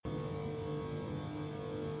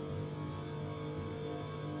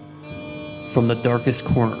from the darkest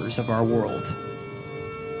corners of our world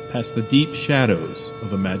past the deep shadows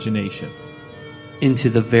of imagination, into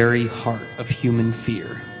the very heart of human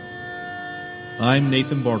fear. I'm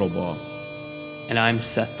Nathan Bartlebaugh. And I'm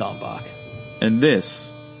Seth Dombach. And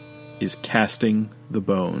this is Casting the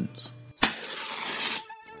Bones.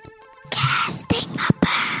 Casting the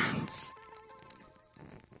Bones.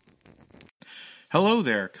 Hello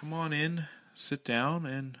there. Come on in, sit down,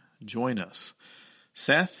 and join us.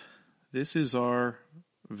 Seth, this is our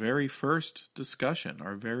very first discussion,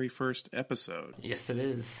 our very first episode. Yes, it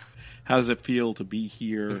is. How does it feel to be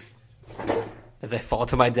here? As I fall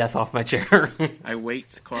to my death off my chair. I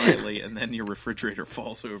wait quietly, and then your refrigerator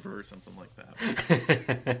falls over or something like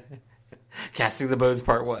that. Casting the Bones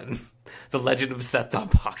Part 1. The Legend of Seth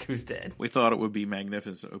Dombach, who's dead. We thought it would be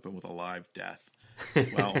magnificent to open with a live death.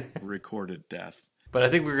 Well, recorded death. But I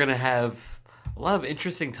think we're going to have a lot of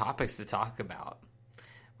interesting topics to talk about.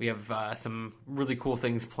 We have some really cool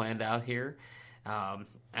things planned out here.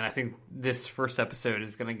 And I think this first episode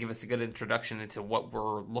is going to give us a good introduction into what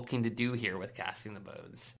we're looking to do here with Casting the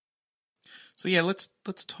Bones. So yeah, let's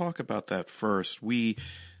talk about that first.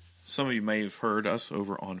 Some of you may have heard us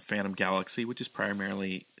over on Phantom Galaxy, which is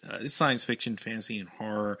primarily science fiction, fantasy, and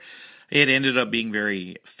horror. It ended up being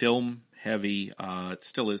very film heavy. It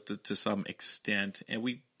still is to some extent. And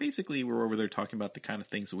we basically were over there talking about the kind of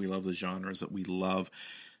things that we love, the genres that we love.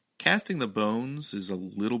 Casting the Bones is a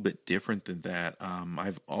little bit different than that.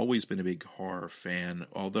 I've always been a big horror fan,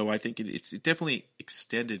 although I think it's definitely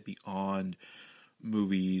extended beyond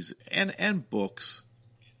movies and books,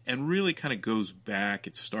 and really kind of goes back.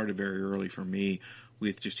 It started very early for me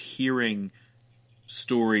with just hearing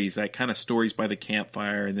stories, that kind of stories by the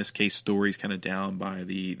campfire, in this case stories kind of down by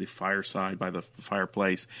the fireside, by the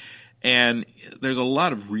fireplace. And there's a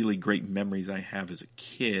lot of really great memories I have as a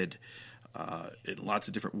kid. In lots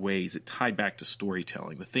of different ways. It tied back to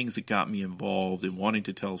storytelling, the things that got me involved in wanting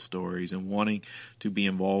to tell stories and wanting to be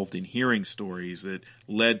involved in hearing stories that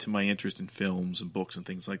led to my interest in films and books and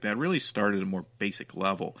things like that. Really started at a more basic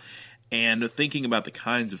level. And thinking about the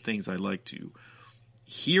kinds of things I like to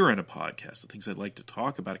hear in a podcast, the things I'd like to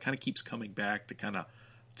talk about, it kind of keeps coming back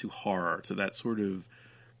to horror, to that sort of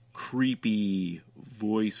creepy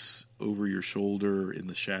voice over your shoulder in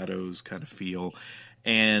the shadows kind of feel.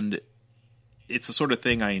 And it's the sort of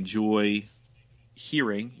thing I enjoy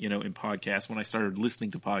hearing, in podcasts. When I started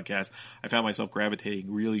listening to podcasts, I found myself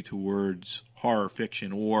gravitating really towards horror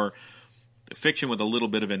fiction, or fiction with a little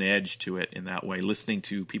bit of an edge to it in that way, listening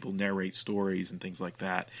to people narrate stories and things like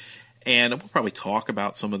that. And we'll probably talk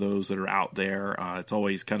about some of those that are out there. It's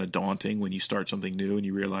always kind of daunting when you start something new and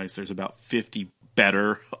you realize there's about 50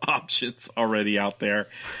 better options already out there.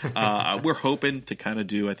 We're hoping to kind of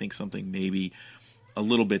do, I think, something maybe a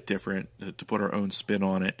little bit different, to put our own spin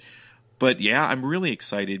on it. But yeah, I'm really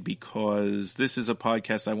excited because this is a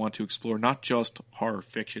podcast I want to explore not just horror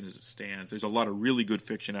fiction as it stands. There's a lot of really good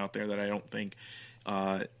fiction out there that I don't think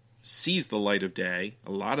sees the light of day.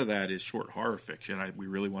 A lot of that is short horror fiction. We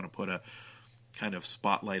really want to put a kind of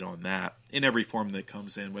spotlight on that in every form that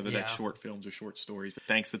comes in, whether that's short films or short stories.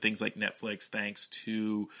 Thanks to things like Netflix, thanks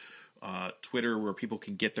to Twitter, where people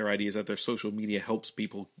can get their ideas out there. Social media helps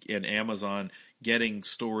people, and Amazon getting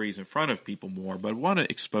stories in front of people more. But I want to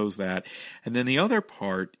expose that. And then the other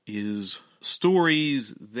part is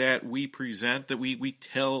stories that we present, that we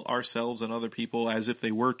tell ourselves and other people as if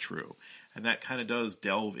they were true. And that kind of does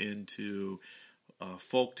delve into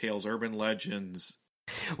folk tales, urban legends.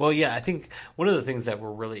 Well, yeah, I think one of the things that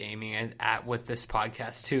we're really aiming at with this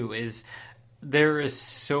podcast, too, is there is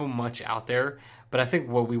so much out there. But I think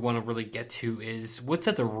what we want to really get to is what's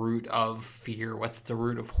at the root of fear, what's at the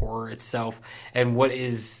root of horror itself, and what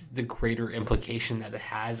is the greater implication that it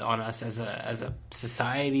has on us as a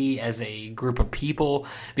society, as a group of people,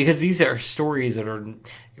 because these are stories that are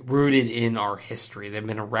rooted in our history. They've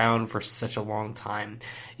been around for such a long time.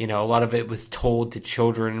 A lot of it was told to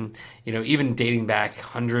children, even dating back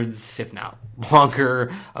hundreds, if not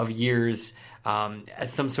longer, of years.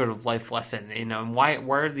 As some sort of life lesson, and why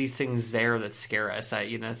are these things there that scare us?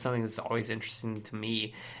 It's something that's always interesting to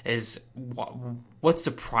me is what's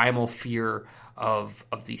the primal fear of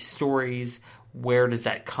these stories? Where does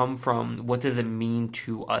that come from? What does it mean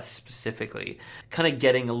to us specifically? Kind of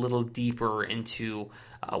getting a little deeper into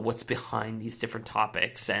what's behind these different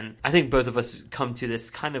topics. And I think both of us come to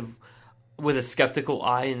this kind of with a skeptical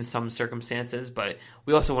eye in some circumstances, but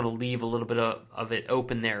we also want to leave a little bit of it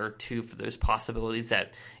open there too, for those possibilities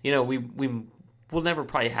that, we will never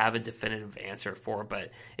probably have a definitive answer for, but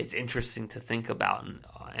it's interesting to think about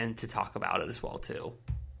and to talk about it as well too.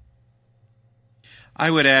 I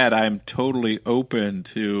would add I'm totally open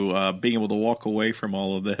to being able to walk away from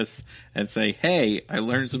all of this and say, hey, I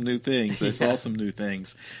learned some new things. I saw some new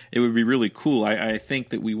things. It would be really cool. I think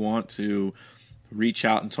that we want to reach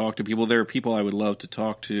out and talk to people. There are people I would love to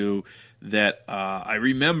talk to that I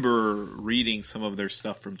remember reading some of their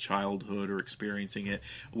stuff from childhood or experiencing it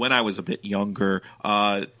when I was a bit younger.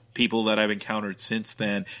 People that I've encountered since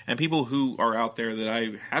then, and people who are out there that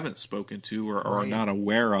I haven't spoken to or are not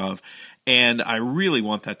aware of. And I really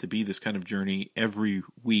want that to be this kind of journey every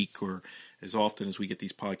week, or as often as we get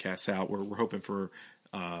these podcasts out, where we're hoping for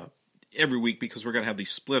every week, because we're going to have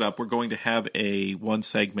these split up. We're going to have one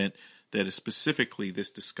segment that is specifically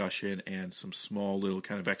this discussion and some small little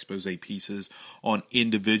kind of expose pieces on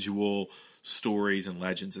individual stories and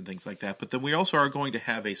legends and things like that. But then we also are going to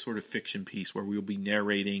have a sort of fiction piece where we'll be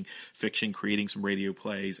narrating fiction, creating some radio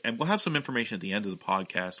plays, and we'll have some information at the end of the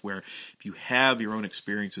podcast where if you have your own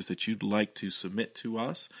experiences that you'd like to submit to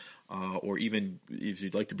us, or even if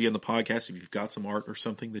you'd like to be on the podcast, if you've got some art or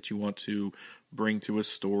something that you want to bring to us,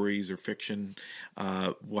 stories or fiction,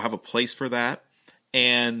 we'll have a place for that.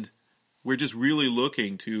 And we're just really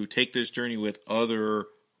looking to take this journey with other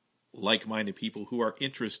like-minded people who are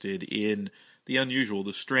interested in the unusual,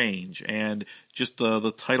 the strange, and just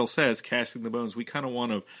the title says, Casting the Bones. We kind of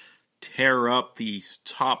want to tear up the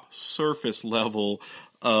top surface level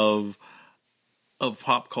of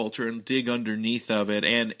pop culture and dig underneath of it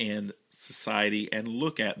and society and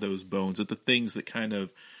look at those bones, at the things that kind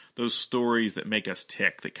of, those stories that make us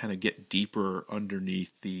tick, that kind of get deeper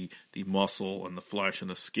underneath the muscle and the flesh and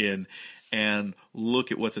the skin, and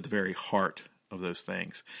look at what's at the very heart of those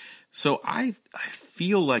things. So I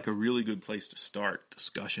feel like a really good place to start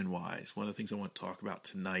discussion-wise. One of the things I want to talk about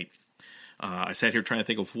tonight, I sat here trying to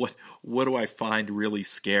think of what do I find really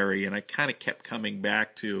scary, and I kind of kept coming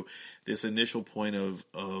back to this initial point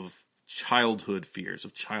of childhood fears,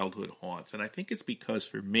 of childhood haunts. And I think it's because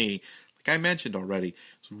for me, like I mentioned already,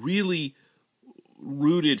 it's really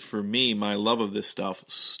rooted for me. My love of this stuff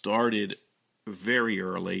started very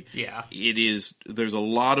early. Yeah. There's a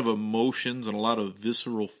lot of emotions and a lot of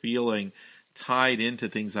visceral feeling tied into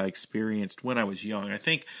things I experienced when I was young. I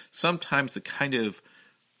think sometimes the kind of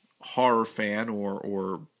horror fan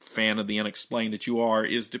or fan of the unexplained that you are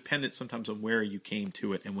is dependent sometimes on where you came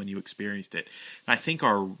to it and when you experienced it. And I think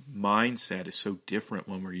our mindset is so different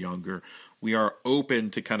when we're younger. We are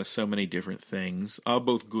open to kind of so many different things,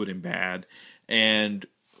 both good and bad, and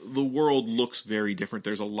the world looks very different.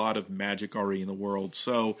 There's a lot of magic already in the world.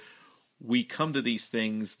 So we come to these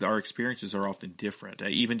things, our experiences are often different.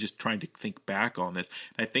 Even just trying to think back on this,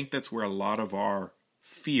 I think that's where a lot of our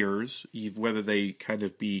fears, whether they kind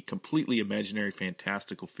of be completely imaginary,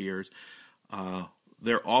 fantastical fears,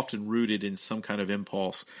 they're often rooted in some kind of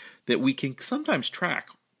impulse that we can sometimes track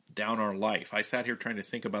down our life. I sat here trying to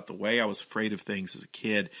think about the way I was afraid of things as a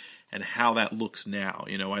kid and how that looks now.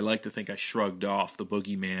 You know, I like to think I shrugged off the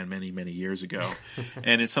boogeyman many, many years ago.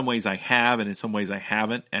 And in some ways I have, and in some ways I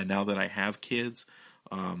haven't. And now that I have kids,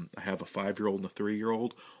 I have a 5-year-old and a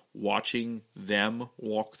 3-year-old, watching them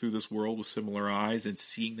walk through this world with similar eyes and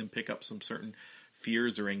seeing them pick up some certain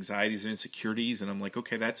fears or anxieties and insecurities. And I'm like,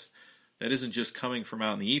 okay, that isn't just coming from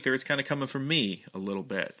out in the ether. It's kind of coming from me a little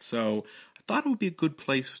bit. So I thought it would be a good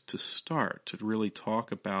place to start, to really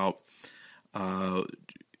talk about,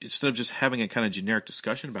 instead of just having a kind of generic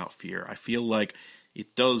discussion about fear, I feel like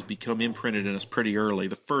it does become imprinted in us pretty early.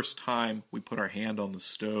 The first time we put our hand on the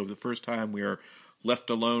stove, the first time we are left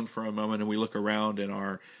alone for a moment and we look around and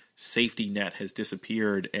our safety net has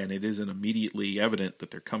disappeared and it isn't immediately evident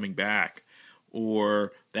that they're coming back,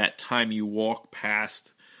 or that time you walk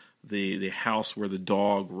past the house where the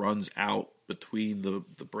dog runs out between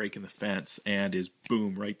the break and the fence and is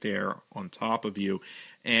boom right there on top of you,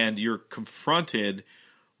 and you're confronted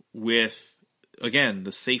with, again,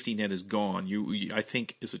 the safety net is gone. I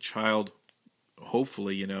think as a child,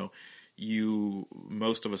 hopefully,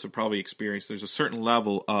 most of us have probably experienced, there's a certain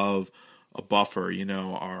level of a buffer,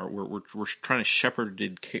 we're trying to shepherd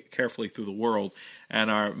it carefully through the world.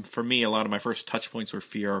 And for me, a lot of my first touch points were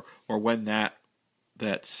fear, or when that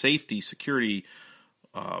safety, security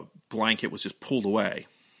blanket was just pulled away.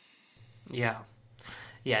 Yeah,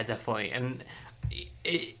 definitely. And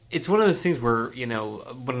it's one of those things where,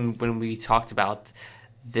 when we talked about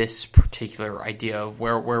this particular idea of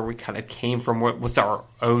where we kind of came from, what's our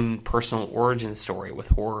own personal origin story with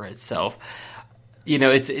horror itself,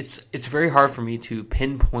 it's very hard for me to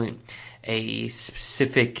pinpoint a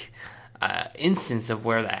specific instance of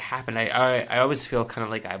where that happened. I always feel kind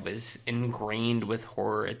of like I was ingrained with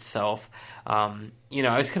horror itself. I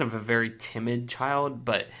was kind of a very timid child,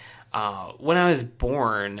 but when I was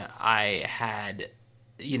born, I had,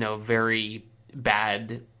 very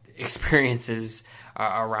bad experiences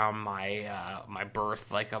around my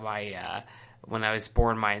birth. Like when I was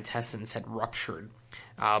born, my intestines had ruptured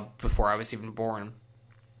before I was even born.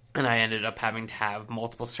 And I ended up having to have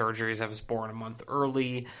multiple surgeries. I was born a month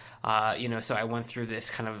early, so I went through this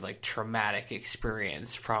kind of like traumatic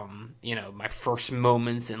experience from, my first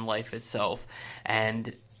moments in life itself.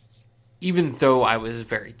 And even though I was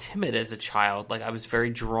very timid as a child, like I was very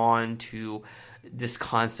drawn to this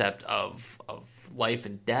concept of life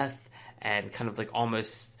and death, and kind of like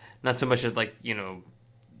almost not so much of like,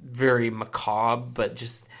 very macabre, but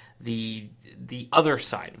just the other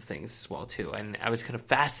side of things as well too. And I was kind of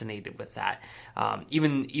fascinated with that,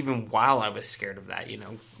 even while I was scared of that,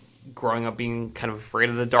 growing up being kind of afraid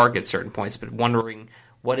of the dark at certain points, but wondering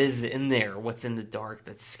what is in there, what's in the dark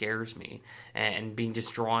that scares me, and being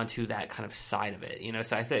just drawn to that kind of side of it.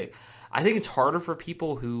 So I think it's harder for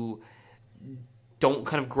people who don't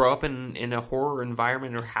kind of grow up in a horror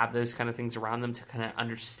environment or have those kind of things around them to kind of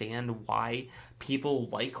understand why people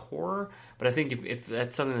like horror. But I think if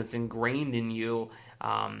that's something that's ingrained in you,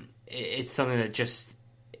 it's something that just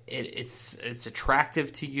it's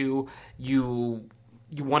attractive to you. You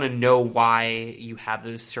want to know why you have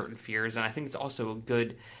those certain fears, and I think it's also a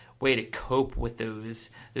good way to cope with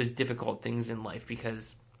those difficult things in life,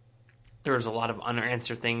 because there's a lot of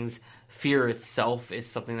unanswered things. Fear itself is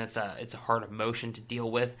something it's a hard emotion to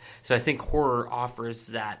deal with. So I think horror offers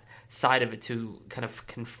that side of it to kind of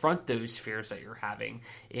confront those fears that you're having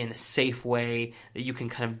in a safe way that you can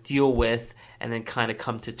kind of deal with and then kind of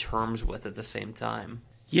come to terms with at the same time.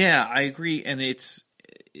 Yeah, I agree. And it's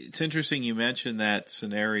interesting you mentioned that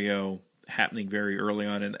scenario happening very early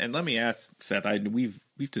on. And let me ask, Seth, we've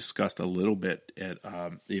discussed a little bit at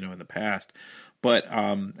in the past, but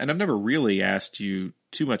and I've never really asked you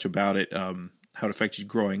too much about it, how it affected you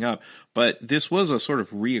growing up. But this was a sort of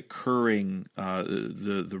reoccurring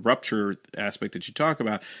the rupture aspect that you talk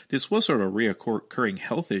about. This was sort of a reoccurring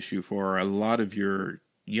health issue for a lot of your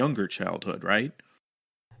younger childhood, right?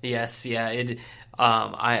 Yes, yeah.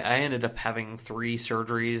 I ended up having 3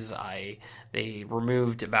 surgeries. They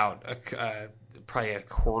removed about probably a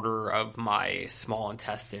quarter of my small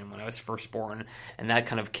intestine when I was first born, and that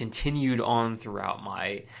kind of continued on throughout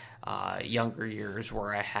my younger years,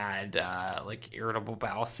 where I had like irritable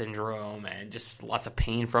bowel syndrome and just lots of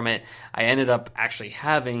pain from it. I ended up actually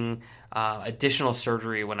having additional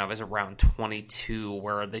surgery when I was around 22,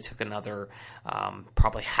 where they took another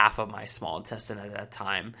probably half of my small intestine at that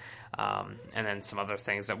time, and then some other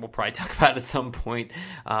things that we'll probably talk about at some point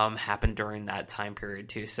happened during that time period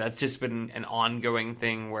too. So that's just been an ongoing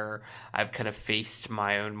thing where I've kind of faced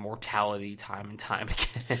my own mortality time and time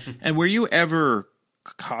again. And were you ever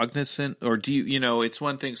cognizant, or do you, it's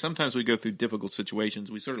one thing, sometimes we go through difficult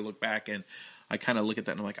situations, we sort of look back and I kind of look at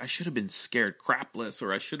that and I'm like, I should have been scared crapless,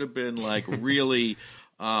 or I should have been like really,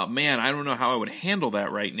 man, I don't know how I would handle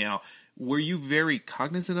that right now. Were you very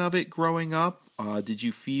cognizant of it growing up? Did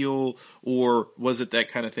you feel, or was it that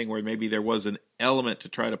kind of thing where maybe there was an element to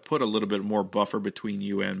try to put a little bit more buffer between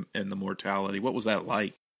you and the mortality? What was that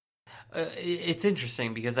like? It's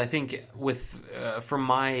interesting because I think from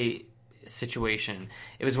my situation,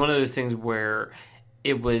 it was one of those things where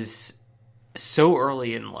it was so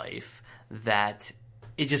early in life that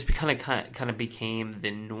it just kind of became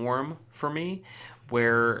the norm for me,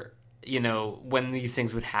 where when these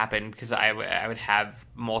things would happen, because I would have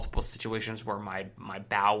multiple situations where my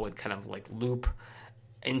bowel would kind of like loop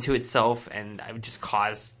into itself, and I would just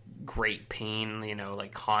cause great pain,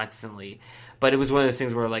 like constantly. But it was one of those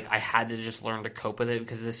things where like I had to just learn to cope with it,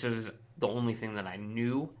 because this was the only thing that I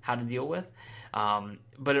knew how to deal with.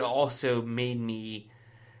 But it also made me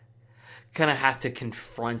kind of have to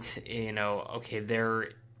confront, okay,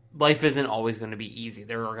 life isn't always going to be easy.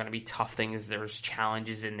 There are going to be tough things. There's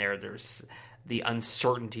challenges in there. There's the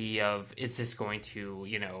uncertainty of, is this going to,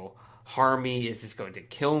 harm me? Is this going to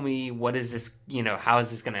kill me? What is this, how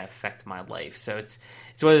is this going to affect my life? So it's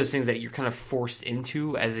one of those things that you're kind of forced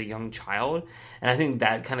into as a young child. And I think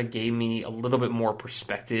that kind of gave me a little bit more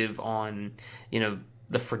perspective on,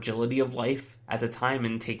 the fragility of life at the time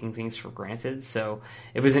and taking things for granted. So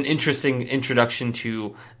it was an interesting introduction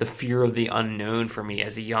to the fear of the unknown for me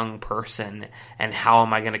as a young person, and how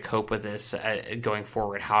am I going to cope with this going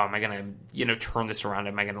forward? How am I going to, turn this around?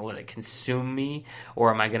 Am I going to let it consume me,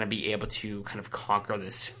 or am I going to be able to kind of conquer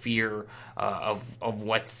this fear of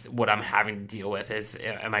what I'm having to deal with?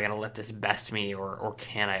 Am I going to let this best me, or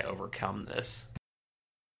can I overcome this?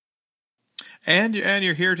 And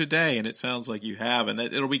you're here today, and it sounds like you have, and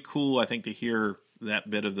it'll be cool, I think, to hear that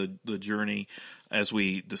bit of the journey as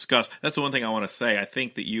we discussed. That's the one thing I want to say. I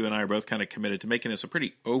think that you and I are both kind of committed to making this a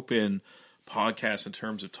pretty open podcast in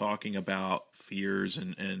terms of talking about fears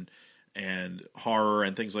and horror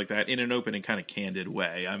and things like that in an open and kind of candid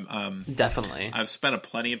way. Definitely. I've spent a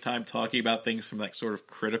plenty of time talking about things from that sort of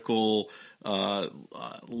critical,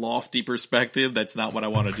 lofty perspective. That's not what I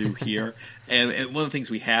want to do here. and one of the things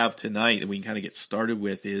we have tonight that we can kind of get started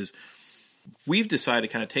with is we've decided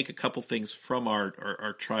to kind of take a couple things from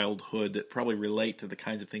our childhood that probably relate to the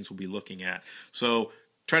kinds of things we'll be looking at. So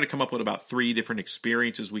try to come up with about 3 different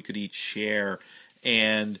experiences we could each share.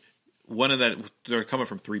 And one of that, they're coming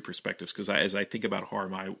from 3 perspectives, because as I think about horror,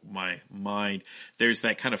 my mind, there's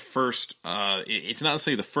that kind of first, it's not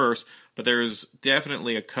necessarily the first, but there's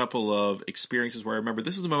definitely a couple of experiences where I remember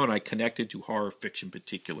this is the moment I connected to horror fiction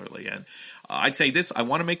particularly. And I'd say this, I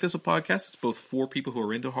want to make this a podcast. It's both for people who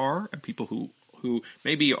are into horror and people who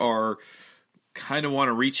maybe are kind of want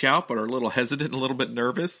to reach out but are a little hesitant, a little bit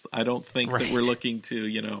nervous. I don't think that we're looking to,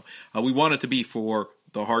 we want it to be for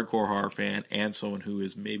the hardcore horror fan and someone who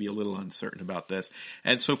is maybe a little uncertain about this.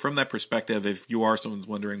 And so from that perspective, if you are someone's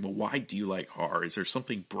wondering, well, why do you like horror? Is there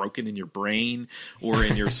something broken in your brain or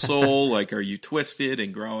in your soul? Like, are you twisted?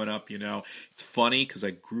 And growing up, it's funny because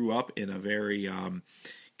I grew up in a very a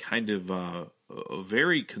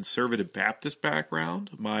very conservative Baptist background.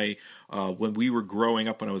 When we were growing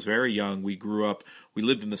up, when I was very young, we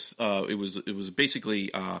lived in this, it was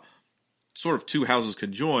basically, sort of 2 houses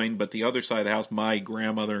conjoined, but the other side of the house, my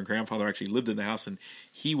grandmother and grandfather actually lived in the house, and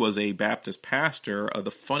he was a Baptist pastor. The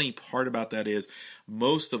funny part about that is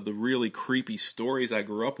most of the really creepy stories I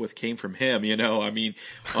grew up with came from him. You'd have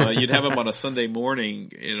him on a Sunday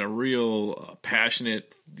morning in a real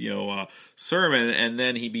passionate, sermon, and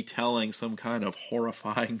then he'd be telling some kind of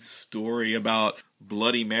horrifying story about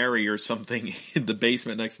Bloody Mary or something in the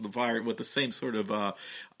basement next to the fire with the same sort of, I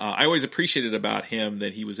always appreciated about him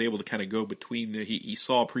that he was able to kind of go between he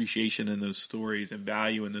saw appreciation in those stories and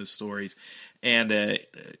value in those stories. And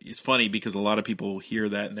it's funny because a lot of people hear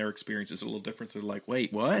that and their experience is a little different. So they're like,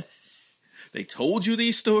 wait, what? They told you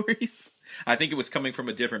these stories? I think it was coming from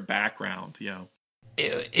a different background,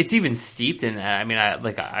 It's even steeped in that. I mean,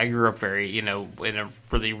 I grew up very, in a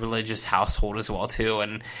really religious household as well too.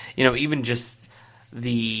 And, even just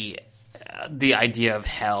the idea of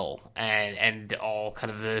hell and all kind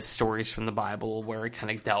of the stories from the Bible where it kind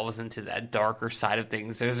of delves into that darker side of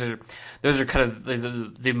things. Those are kind of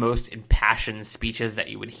the most impassioned speeches that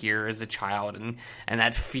you would hear as a child, and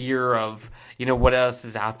that fear of, what else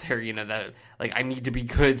is out there, that like I need to be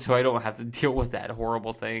good so I don't have to deal with that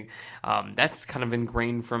horrible thing. That's kind of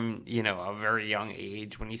ingrained from, a very young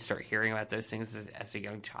age when you start hearing about those things as a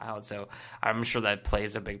young child. So I'm sure that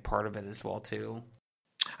plays a big part of it as well too.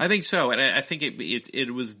 I think so, and I think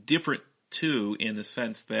it was different too in the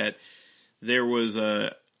sense that there was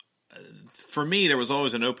for me there was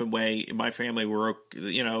always an open way in my family where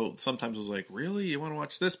sometimes it was like, really, you want to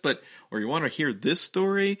watch this, or you want to hear this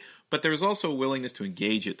story, but there was also a willingness to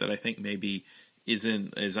engage it that I think maybe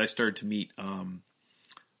as I started to meet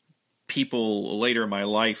people later in my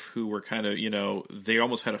life who were kind of they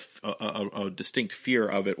almost had a distinct fear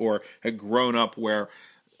of it, or had grown up where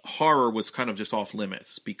horror was kind of just off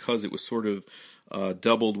limits because it was sort of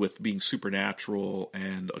doubled with being supernatural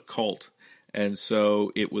and occult. And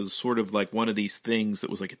so it was sort of like one of these things that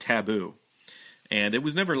was like a taboo. And it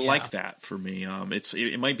was never like that for me.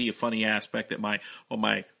 It might be a funny aspect that my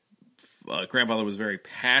grandfather was a very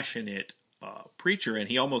passionate preacher, and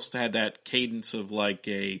he almost had that cadence of like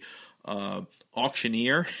a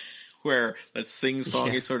auctioneer where that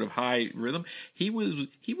sing-song is sort of high rhythm. He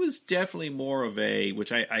was definitely more of a,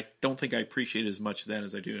 which I don't think I appreciate as much then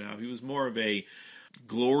as I do now. He was more of a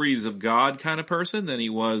glories of God kind of person than he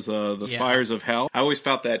was the fires of hell. I always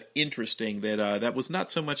felt that interesting that that was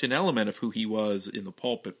not so much an element of who he was in the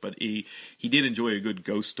pulpit, but he did enjoy a good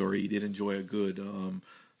ghost story. He did enjoy a good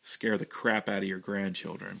scare the crap out of your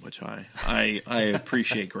grandchildren, which I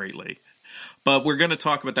appreciate greatly. But we're going to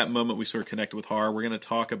talk about that moment we sort of connected with horror. We're going to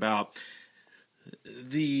talk about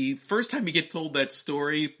the first time you get told that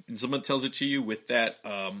story and someone tells it to you with that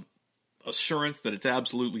assurance that it's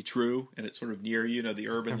absolutely true and it's sort of near you, the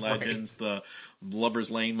urban legends, the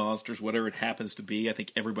Lover's Lane monsters, whatever it happens to be. I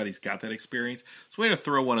think everybody's got that experience. So we're going to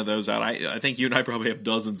throw one of those out. I think you and I probably have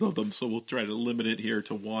dozens of them, so we'll try to limit it here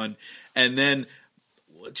to one. And then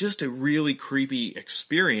just a really creepy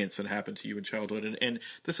experience that happened to you in childhood. And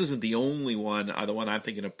this isn't the only one, the one I'm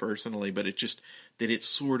thinking of personally, but it's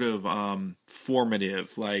sort of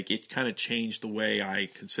formative. Like it kind of changed the way I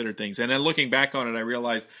considered things. And then looking back on it, I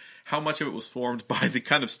realized how much of it was formed by the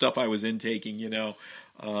kind of stuff I was intaking,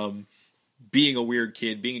 being a weird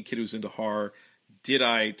kid, being a kid who's into horror, did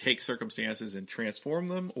I take circumstances and transform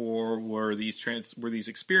them, or were these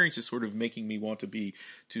experiences sort of making me want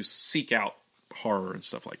to seek out horror and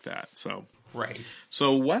stuff like that? So Right.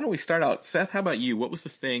 So why don't we start out, Seth? How about you? What was the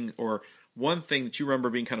thing or one thing that you remember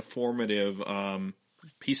being kind of formative?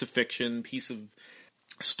 Piece of fiction, piece of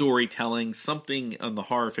storytelling, something on the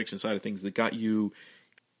horror fiction side of things that got you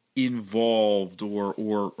involved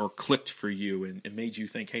or clicked for you and made you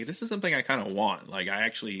think, hey, this is something I kind of want. Like, I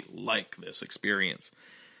actually like this experience.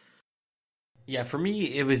 Yeah, for me,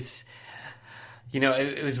 it was,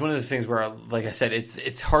 it was one of those things where, like I said,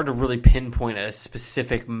 it's hard to really pinpoint a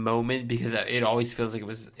specific moment because it always feels like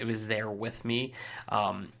it was there with me.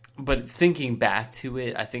 But thinking back to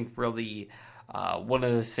it, I think really one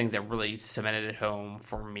of the things that really cemented it home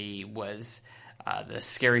for me was the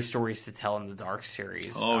Scary Stories to Tell in the Dark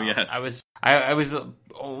series. Oh, yes. I wasn't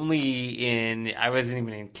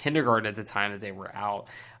even in kindergarten at the time that they were out.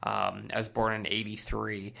 I was born in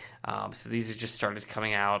 '83, so these had just started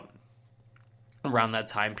coming out around that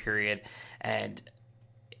time period. And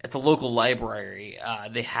at the local library,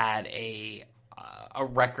 they had a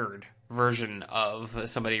record version of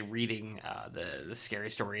somebody reading the Scary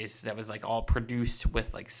Stories that was like all produced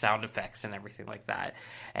with like sound effects and everything like that.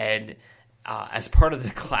 And as part of the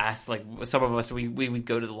class, like some of us, we would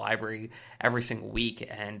go to the library every single week,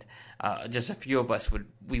 and just a few of us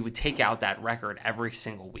would take out that record every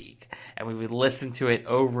single week, and we would listen to it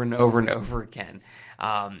over and over and over again.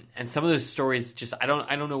 And some of those stories, just I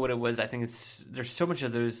don't know what it was. I think there's so much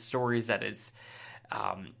of those stories that it's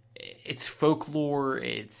folklore.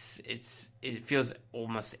 It feels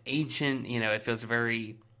almost ancient. It feels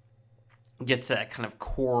very. Gets to that kind of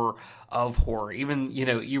core of horror. Even,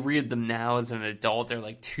 you read them now as an adult, they're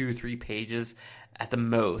like 2-3 pages at the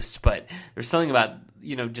most, but there's something about,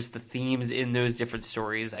 just the themes in those different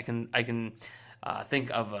stories. I can think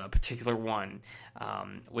of a particular one,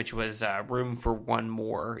 which was Room for One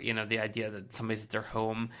More. The idea that somebody's at their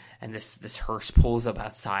home and this hearse pulls up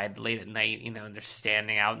outside late at night, and they're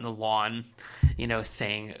standing out in the lawn,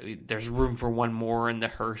 saying there's room for one more in the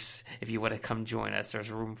hearse. If you want to come join us, there's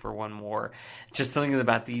room for one more. Just something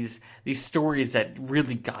about these stories that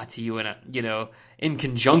really got to you, in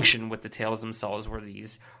conjunction with the tales themselves, were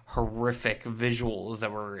these horrific visuals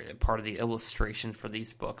that were part of the illustration for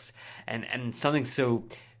these books, and something so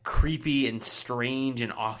creepy and strange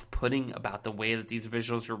and off-putting about the way that these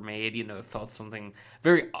visuals were made. It felt something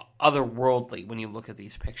very otherworldly when you look at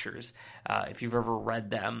these pictures. If you've ever read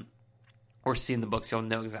them or seen the books, you'll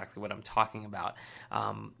know exactly what I'm talking about.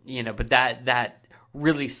 But that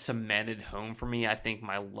really cemented home for me, I think,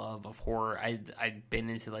 my love of horror. I'd been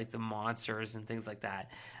into like the monsters and things like that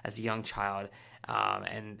as a young child.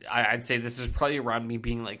 And I'd say this is probably around me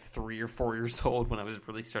being like 3 or 4 years old when I was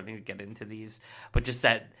really starting to get into these. But just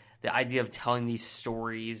the idea of telling these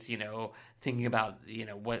stories, thinking about,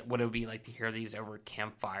 what it would be like to hear these over a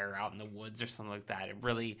campfire out in the woods or something like that. It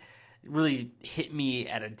really hit me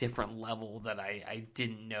at a different level that I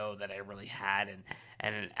didn't know that I really had.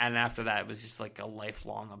 And after that, it was just like a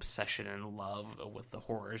lifelong obsession and love with the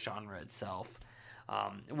horror genre itself.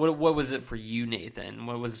 What was it for you, Nathan?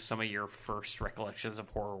 What was some of your first recollections of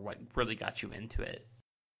horror? What really got you into it?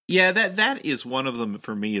 Yeah, that is one of them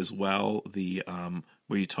for me as well. The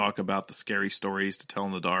where you talk about the Scary Stories to Tell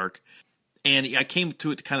in the Dark, and I came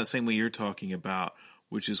to it kind of the same way you're talking about,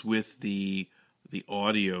 which is with the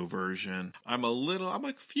audio version. I'm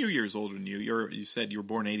a few years older than you. You said you were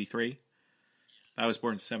born in '83. I was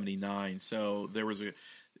born in '79, so there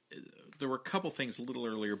were a couple things a little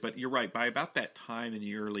earlier, but you're right. By about that time in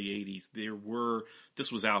the early 80s,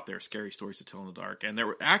 this was out there, Scary Stories to Tell in the Dark. And there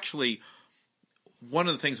were actually, one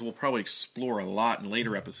of the things we'll probably explore a lot in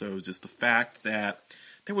later episodes is the fact that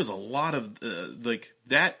there was a lot of,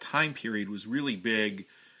 that time period was really big,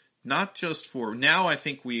 not just for, now I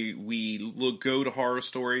think we go to horror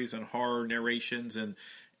stories and horror narrations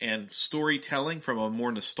and storytelling from a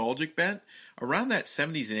more nostalgic bent. Around that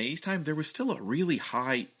 70s and 80s time, there was still a really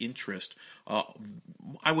high interest,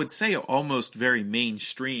 I would say almost very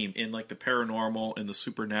mainstream, in like the paranormal and the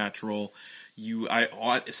supernatural.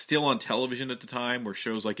 Still on television at the time were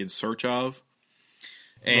shows like In Search Of.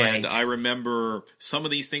 And right. I remember some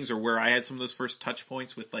of these things are where I had some of those first touch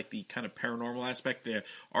points with like the kind of paranormal aspect.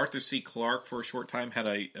 Arthur C. Clarke for a short time had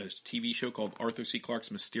a TV show called Arthur C.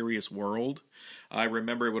 Clarke's Mysterious World. I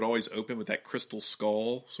remember it would always open with that crystal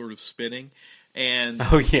skull sort of spinning. And,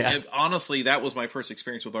 and honestly, that was my first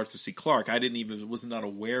experience with Arthur C. Clarke. Was not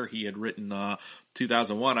aware he had written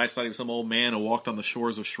 2001. I thought he was some old man who walked on the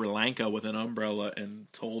shores of Sri Lanka with an umbrella and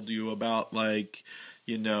told you about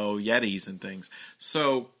Yetis and things.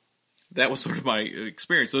 So that was sort of my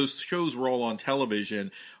experience. Those shows were all on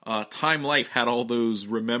television. Time Life had all those,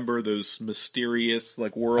 remember those mysterious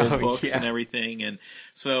like world books and everything. And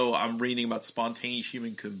so I'm reading about spontaneous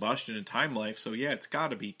human combustion in Time Life. So yeah, it's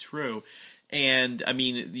got to be true. And I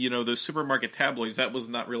mean, those supermarket tabloids, that was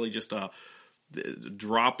not really just a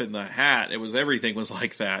drop in the hat. It was, everything was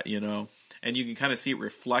like that, and you can kind of see it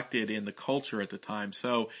reflected in the culture at the time.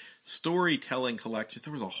 So storytelling collections,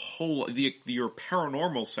 there was a whole, your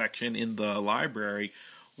paranormal section in the library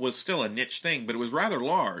was still a niche thing, but it was rather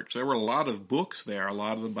large. There were a lot of books there, a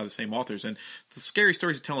lot of them by the same authors. And the Scary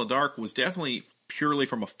Stories to Tell in the Dark was definitely purely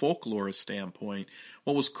from a folklorist standpoint.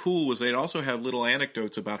 What was cool was they'd also have little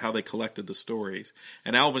anecdotes about how they collected the stories.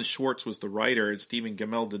 And Alvin Schwartz was the writer, and Stephen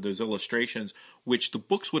Gammell did those illustrations, which the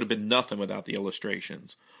books would have been nothing without the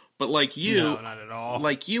illustrations. But like you, no, not at all.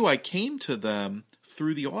 Like you, I came to them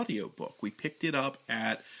through the audiobook. We picked it up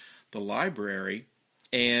at the library,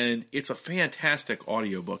 and it's a fantastic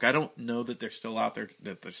audiobook. I don't know that they're still out there,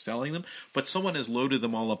 that they're selling them, but someone has loaded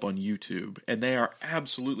them all up on YouTube, and they are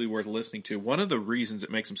absolutely worth listening to. One of the reasons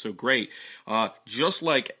it makes them so great, just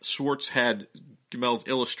like Schwartz had Gammell's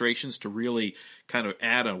illustrations to really kind of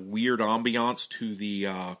add a weird ambiance to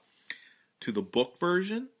the book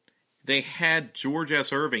version, they had George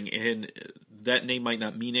S. Irving, and that name might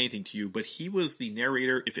not mean anything to you, but he was the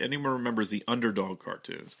narrator, if anyone remembers the Underdog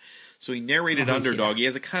cartoons. So he narrated Underdog. Yeah. He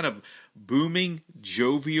has a kind of booming,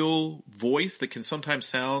 jovial voice that can sometimes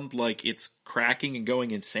sound like it's cracking and going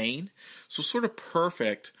insane. So sort of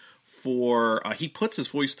perfect for, he puts his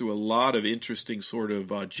voice through a lot of interesting sort of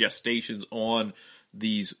gestations on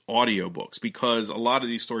these audiobooks, because a lot of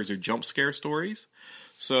these stories are jump scare stories.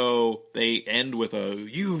 So they end with a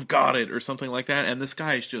 "you've got it" or something like that, and this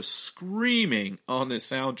guy is just screaming on this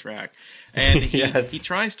soundtrack. And he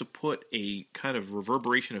tries to put a kind of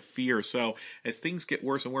reverberation of fear. So as things get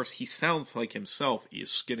worse and worse, he sounds like himself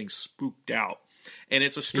is getting spooked out. And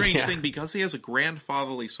it's a strange thing because he has a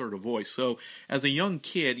grandfatherly sort of voice. So as a young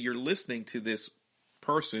kid, you're listening to this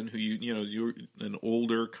person who you're an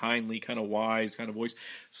older, kindly, kind of wise kind of voice,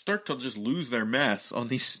 start to just lose their mess on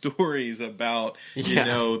these stories about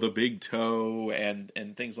the big toe and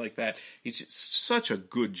things like that. It's just such a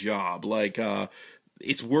good job. Like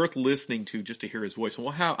it's worth listening to just to hear his voice.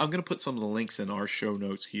 Well, I'm going to put some of the links in our show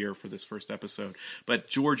notes here for this first episode. But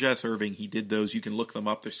George S. Irving, he did those. You can look them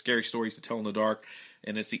up. They're Scary Stories to Tell in the Dark,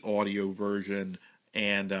 and it's the audio version.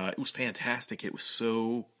 And it was fantastic. It was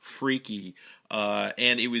so freaky.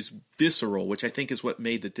 And it was visceral, which I think is what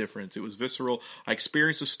made the difference. It was visceral. I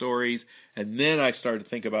experienced the stories, and then I started to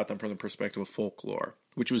think about them from the perspective of folklore,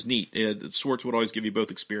 which was neat. Schwartz would always give you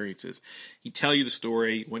both experiences. He'd tell you the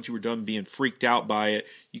story. Once you were done being freaked out by it,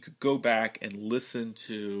 you could go back and listen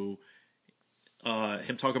to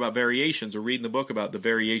him talk about variations, or reading the book about the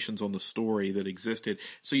variations on the story that existed.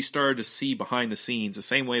 So you started to see behind the scenes, the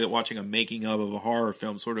same way that watching a making of a horror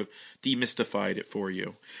film sort of demystified it for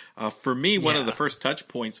you. For me, one of the first touch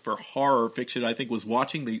points for horror fiction, I think, was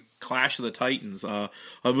watching the Clash of the Titans, a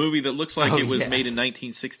movie that looks like it was made in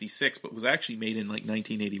 1966, but was actually made in like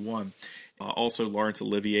 1981. Also, Laurence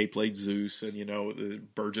Olivier played Zeus,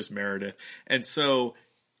 and Burgess Meredith. And so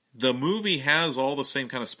the movie has all the same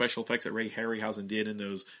kind of special effects that Ray Harryhausen did in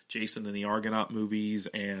those Jason and the Argonaut movies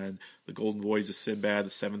and the Golden Voyage of Sinbad, the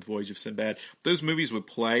Seventh Voyage of Sinbad. Those movies would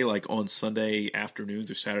play like on Sunday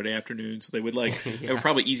afternoons or Saturday afternoons. They would they were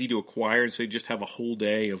probably easy to acquire, and so you'd just have a whole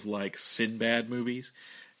day of like Sinbad movies.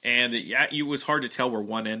 And it was hard to tell where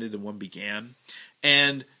one ended and one began.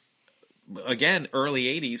 And again,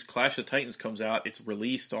 early 80s, Clash of the Titans comes out. It's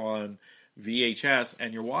released on VHS,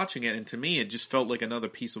 and you're watching it, and to me it just felt like another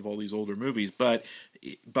piece of all these older movies. But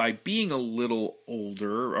by being a little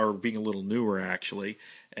older, or being a little newer actually,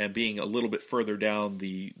 and being a little bit further down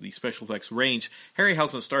the special effects range,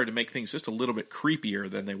 Harryhausen started to make things just a little bit creepier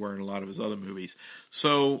than they were in a lot of his other movies.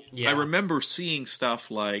 So I remember seeing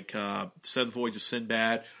stuff like Seventh Voyage of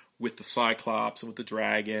Sinbad with the Cyclops and with the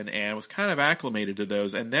dragon, and was kind of acclimated to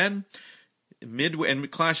those. And then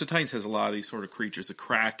and Clash of Titans has a lot of these sort of creatures, the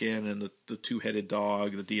Kraken and the two-headed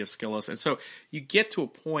dog, the Dioscylus. And so you get to a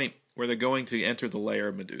point where they're going to enter the lair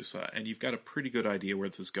of Medusa, and you've got a pretty good idea where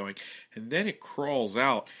this is going. And then it crawls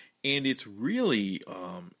out, and it's really,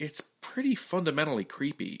 it's pretty fundamentally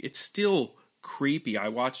creepy. It's still creepy. I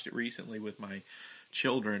watched it recently with my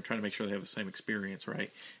children, trying to make sure they have the same experience,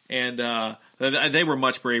 right? And they were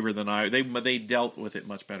much braver than I. They dealt with it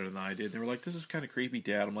much better than I did. They were like, "This is kind of creepy,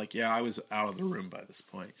 Dad." I'm like, "Yeah, I was out of the room by this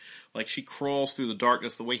point." Like, she crawls through the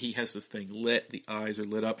darkness. The way he has this thing lit, the eyes are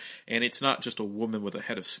lit up, and it's not just a woman with a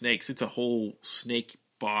head of snakes. It's a whole snake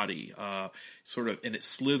body, sort of, and it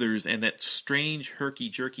slithers, and that strange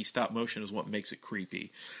herky-jerky stop motion is what makes it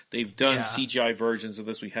creepy. They've done CGI versions of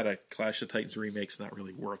this. We had a Clash of Titans remake. It's not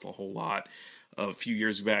really worth a whole lot a few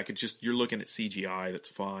years back. It's just, you're looking at CGI, that's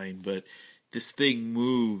fine, but this thing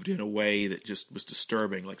moved in a way that just was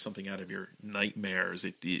disturbing, like something out of your nightmares.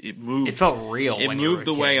 It moved. It felt real. It when you were moved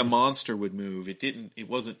a the kid. way a monster would move. It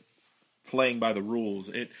wasn't playing by the rules.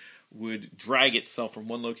 It would drag itself from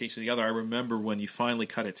one location to the other. I remember when you finally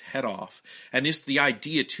cut its head off, and the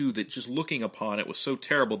idea too that just looking upon it was so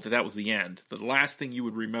terrible that was the end. The last thing you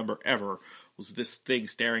would remember ever was this thing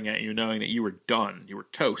staring at you, knowing that you were done, you were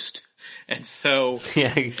toast. And so,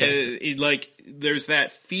 yeah, exactly. There's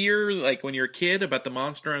that fear, like when you're a kid, about the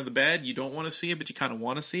monster under the bed. You don't want to see it, but you kind of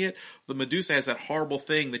want to see it. The Medusa has that horrible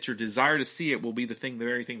thing that your desire to see it will be the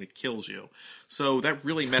very thing that kills you. So that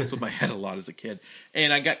really messed with my head a lot as a kid.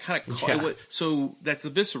 And I got kind of caught. Yeah. So that's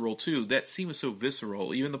the visceral too. That scene was so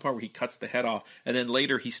visceral. Even the part where he cuts the head off, and then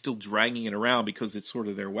later he's still dragging it around because it's sort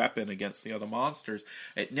of their weapon against the other monsters.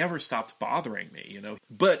 It never stopped bothering me, you know.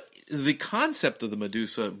 But the concept of the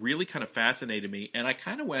Medusa really kind of fascinated me, and I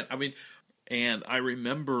kind of went. And I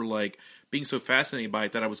remember being so fascinated by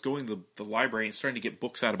it that I was going to the library and starting to get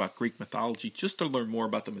books out about Greek mythology just to learn more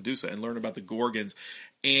about the Medusa and learn about the Gorgons,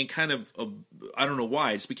 and kind of, I don't know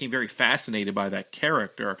why, I just became very fascinated by that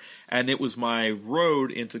character. And it was my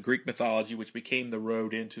road into Greek mythology, which became the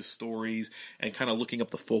road into stories and kind of looking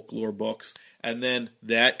up the folklore books. And then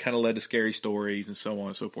that kind of led to scary stories and so on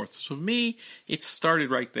and so forth. So for me, it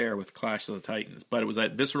started right there with Clash of the Titans. But it was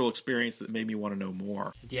that visceral experience that made me want to know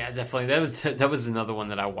more. Yeah, definitely. That was another one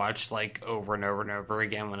that I watched over and over and over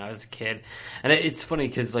again when I was a kid. And it's funny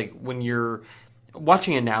because when you're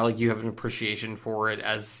watching it now, you have an appreciation for it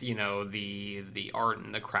as, you know, the art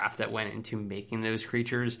and the craft that went into making those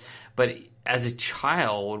creatures. But as a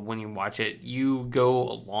child, when you watch it, you go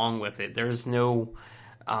along with it. There's no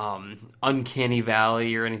uncanny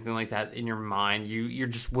valley or anything like that in your mind. You're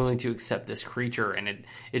just willing to accept this creature, and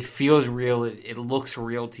it feels real. It looks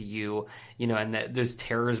real to you, you know, and there's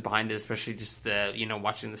terrors behind it, especially just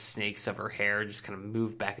watching the snakes of her hair just kind of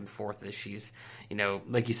move back and forth as she's, you know,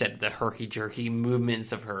 like you said, the herky-jerky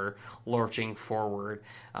movements of her lurching forward.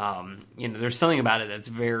 There's something about it that's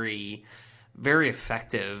very, very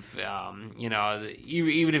effective.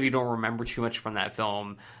 Even if you don't remember too much from that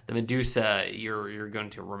film, the Medusa, you're going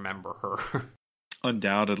to remember her.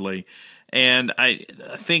 Undoubtedly. And I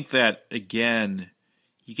think that, again,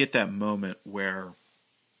 you get that moment where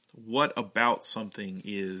what about something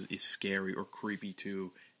is scary or creepy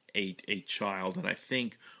to a child. And I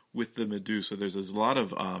think with the Medusa, there's a lot of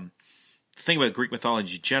the thing about Greek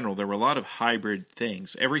mythology in general, there were a lot of hybrid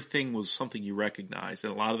things. Everything was something you recognized,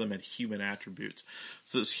 and a lot of them had human attributes.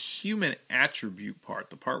 So this human attribute part,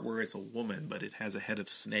 the part where it's a woman, but it has a head of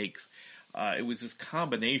snakes, it was this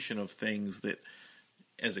combination of things that,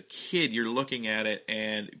 as a kid, you're looking at it,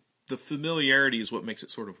 and the familiarity is what makes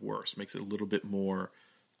it sort of worse, makes it a little bit more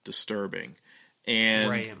disturbing. And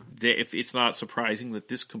right. If it's not surprising that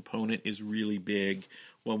this component is really big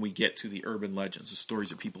when we get to the urban legends, the stories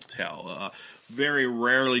that people tell. Very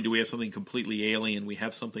rarely do we have something completely alien. We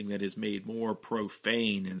have something that is made more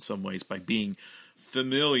profane in some ways by being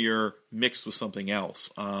familiar mixed with something else.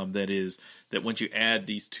 That once you add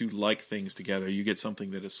these two like things together, you get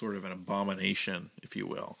something that is sort of an abomination, if you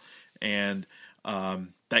will. And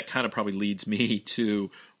that kind of probably leads me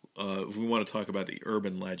to, if we want to talk about the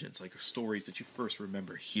urban legends, like the stories that you first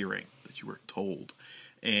remember hearing, that you were told.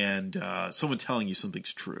 And someone telling you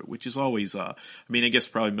something's true, which is always, I guess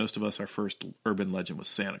probably most of us, our first urban legend was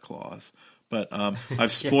Santa Claus. But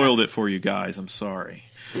I've spoiled it for you guys. I'm sorry.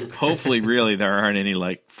 Hopefully, really, there aren't any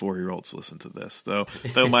 4-year-olds listen to this, though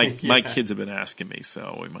my kids have been asking me,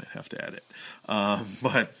 so we might have to edit.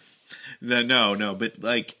 But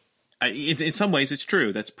in some ways, it's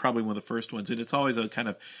true. That's probably one of the first ones, and it's always a kind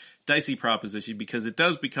of dicey proposition because it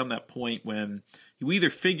does become that point when you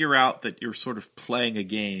either figure out that you're sort of playing a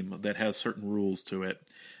game that has certain rules to it,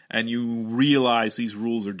 and you realize these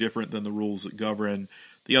rules are different than the rules that govern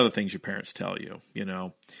the other things your parents tell you, you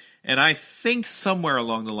know. And I think somewhere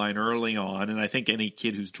along the line early on, and I think any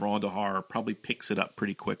kid who's drawn to horror probably picks it up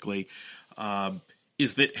pretty quickly,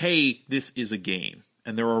 is that, hey, this is a game.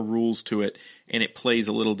 And there are rules to it, and it plays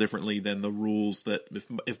a little differently than the rules that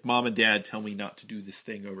if mom and dad tell me not to do this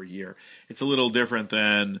thing over here, it's a little different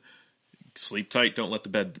than sleep tight, don't let the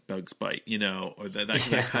bed bugs bite, you know, or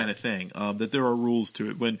that kind of thing. That there are rules to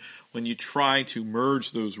it. When you try to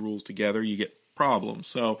merge those rules together, you get problems.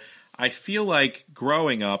 So I feel like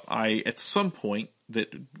growing up, at some point,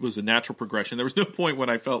 that was a natural progression. There was no point when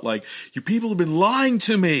I felt like, you people have been lying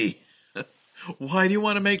to me. Why do you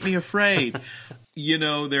want to make me afraid?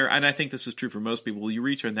 And I think this is true for most people. You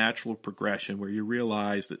reach a natural progression where you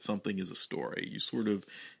realize that something is a story. You sort of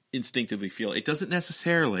instinctively feel it. It doesn't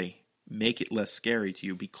necessarily make it less scary to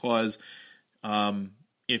you because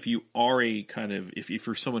if you are if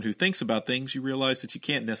you're someone who thinks about things, you realize that you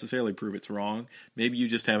can't necessarily prove it's wrong. Maybe you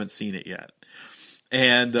just haven't seen it yet.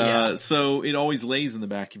 And so it always lays in the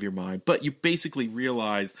back of your mind. But you basically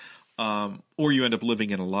realize, or you end up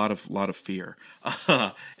living in a lot of fear.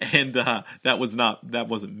 And that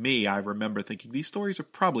wasn't me. I remember thinking these stories are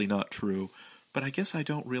probably not true, but I guess I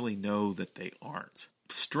don't really know that they aren't.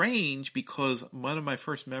 Strange, because one of my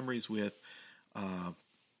first memories with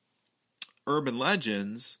urban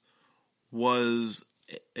legends was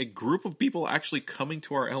a group of people actually coming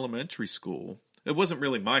to our elementary school. It wasn't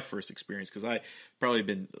really my first experience because I probably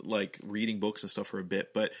been like reading books and stuff for a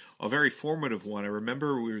bit, but a very formative one. I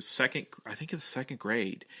remember we were second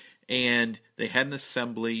grade, and they had an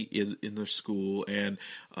assembly in their school and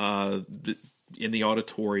in the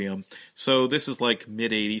auditorium. So this is like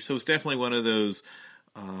mid '80s. So it's definitely one of those.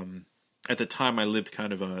 At the time, I lived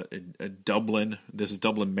kind of a Dublin. This is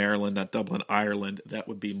Dublin, Maryland, not Dublin, Ireland. That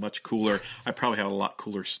would be much cooler. I probably had a lot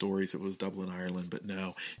cooler stories if it was Dublin, Ireland, but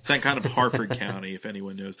no. It's that kind of Harford County, if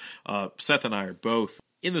anyone knows. Seth and I are both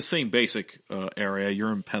in the same basic area.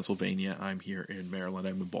 You're in Pennsylvania. I'm here in Maryland.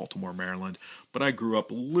 I'm in Baltimore, Maryland. But I grew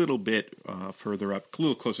up a little bit further up, a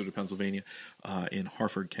little closer to Pennsylvania, in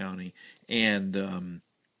Harford County. And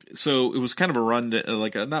so it was kind of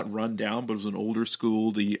not run down, but it was an older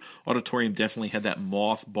school. The auditorium definitely had that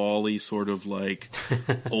mothball-y sort of like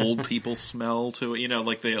old people smell to it,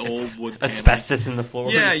 like the old wood asbestos in the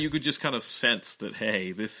floors. Yeah, you could just kind of sense that,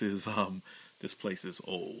 hey, this place is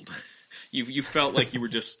old. You felt like you were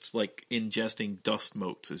just like ingesting dust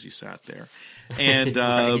motes as you sat there. And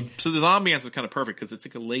right. So this ambiance is kind of perfect because it's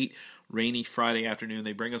like a late rainy Friday afternoon.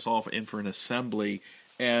 They bring us all in for an assembly,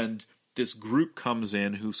 and this group comes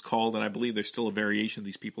in who's called, and I believe there's still a variation of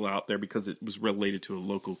these people out there because it was related to a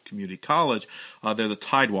local community college. They're the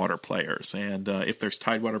Tidewater Players. And if there's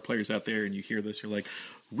Tidewater Players out there and you hear this, you're like,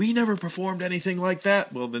 we never performed anything like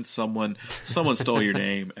that. Well, then someone stole your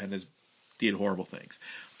name and did horrible things.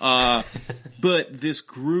 But this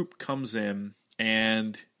group comes in,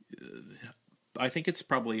 and I think it's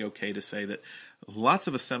probably okay to say that lots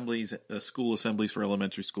of school assemblies for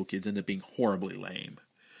elementary school kids end up being horribly lame.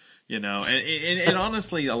 And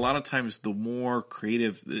honestly, a lot of times the more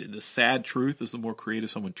creative, the sad truth is the more creative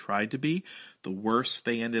someone tried to be, the worse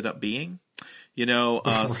they ended up being.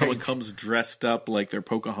 Right. Someone comes dressed up like they're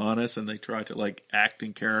Pocahontas and they try to like act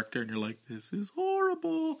in character, and you're like, this is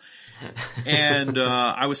horrible. And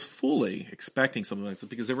I was fully expecting something like this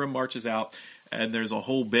because everyone marches out and there's a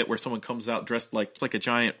whole bit where someone comes out dressed like a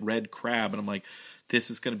giant red crab, and I'm like, this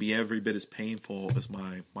is going to be every bit as painful as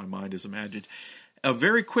my mind has imagined.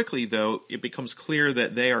 Very quickly, though, it becomes clear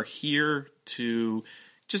that they are here to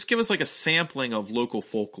just give us like a sampling of local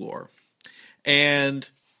folklore. And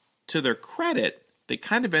to their credit, they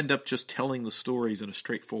kind of end up just telling the stories in a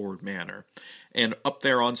straightforward manner. And up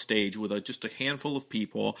there on stage with just a handful of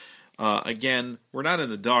people, again, we're not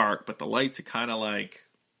in the dark, but the lights are kind of like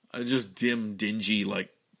just dim, dingy,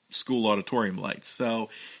 like school auditorium lights. So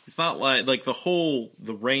it's not like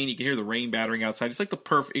the rain, you can hear the rain battering outside. It's like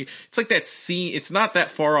it's like that scene. It's not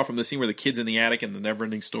that far off from the scene where the kid's in the attic in the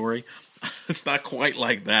Neverending Story. It's not quite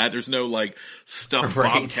like that. There's no like stuffed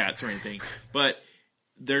bobcats or anything, but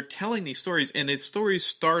they're telling these stories, and its stories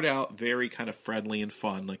start out very kind of friendly and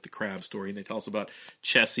fun, like the crab story. And they tell us about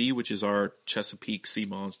Chessie, which is our Chesapeake sea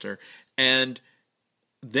monster. And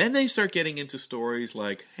then they start getting into stories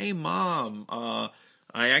like, hey mom,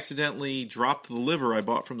 I accidentally dropped the liver I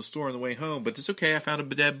bought from the store on the way home, but it's okay. I found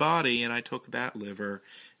a dead body, and I took that liver,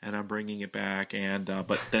 and I'm bringing it back. And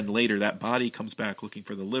but then later, that body comes back looking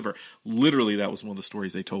for the liver. Literally, that was one of the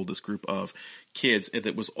stories they told this group of kids. And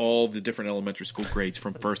it was all the different elementary school grades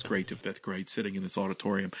from first grade to fifth grade sitting in this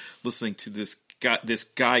auditorium, listening to this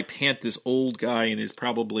old guy in his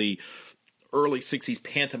probably early 60s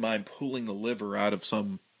pantomime pulling the liver out of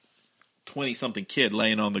some 20-something kid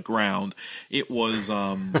laying on the ground. It was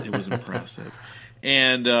impressive.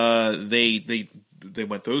 And they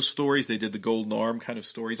went those stories. They did the Golden Arm kind of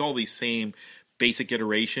stories, all these same basic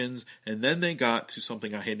iterations. And then they got to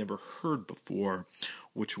something I had never heard before,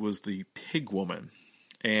 which was the Pig Woman.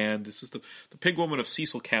 And this is the Pig Woman of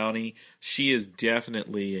Cecil County. She is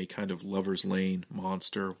definitely a kind of Lover's Lane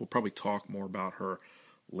monster. We'll probably talk more about her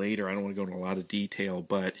later. I don't want to go into a lot of detail,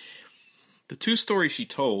 but the two stories she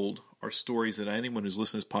told are stories that anyone who's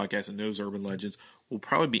listened to this podcast and knows urban legends will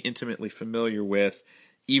probably be intimately familiar with,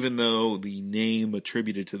 even though the name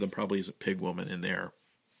attributed to them probably is a pig woman in their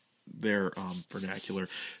vernacular.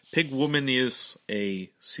 Pig woman is a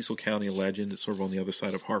Cecil County legend. It's sort of on the other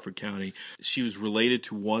side of Harford County. She was related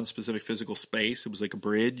to one specific physical space. It was like a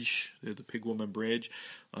bridge, the Pig Woman Bridge.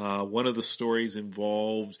 One of the stories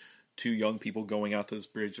involved two young people going out to this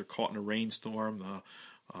bridge. They're caught in a rainstorm. The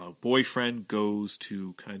boyfriend goes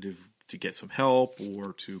to to get some help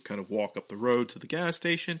or to kind of walk up the road to the gas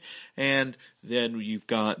station. And then you've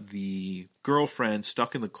got the girlfriend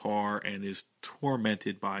stuck in the car and is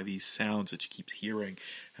tormented by these sounds that she keeps hearing.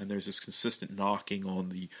 And there's this consistent knocking on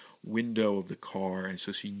the window of the car. And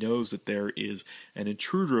so she knows that there is an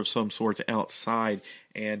intruder of some sort outside.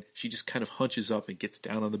 And she just kind of hunches up and gets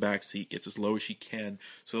down on the back seat, gets as low as she can.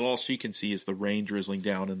 So all she can see is the rain drizzling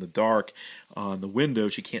down in the dark on the window.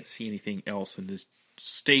 She can't see anything else, and this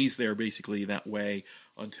stays there basically that way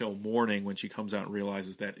until morning, when she comes out and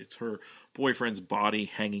realizes that it's her boyfriend's body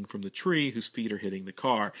hanging from the tree whose feet are hitting the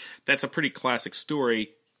car. That's a pretty classic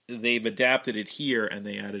story. They've adapted it here, and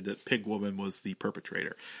they added that Pig Woman was the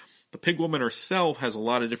perpetrator. The Pig Woman herself has a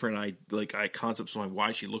lot of different concepts on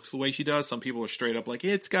why she looks the way she does. Some people are straight up like,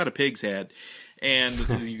 it's got a pig's head. And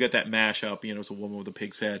you get that mashup, it's a woman with a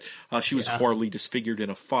pig's head. She was horribly disfigured in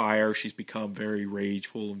a fire. She's become very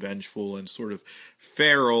rageful and vengeful and sort of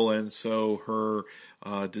feral. And so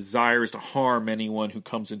her desire is to harm anyone who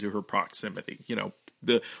comes into her proximity.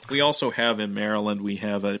 We also have in Maryland, we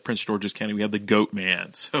have Prince George's County, we have the Goat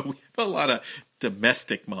Man. So we have a lot of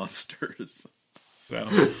domestic monsters.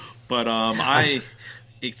 So, but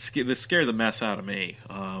this scared the mess out of me.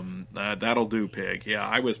 That'll do, Pig. Yeah,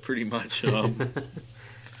 I was pretty much.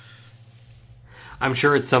 I'm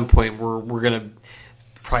sure at some point we're gonna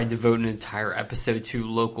probably devote an entire episode to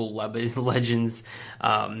local legends.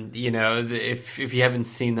 If you haven't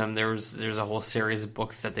seen them, there's a whole series of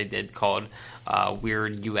books that they did called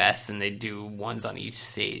Weird US, and they do ones on each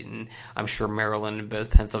state. And I'm sure Maryland and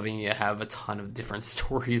both Pennsylvania have a ton of different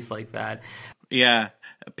stories like that. Yeah,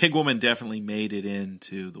 Pig Woman definitely made it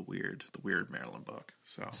into the weird Maryland book.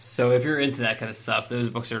 So if you're into that kind of stuff, those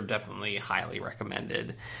books are definitely highly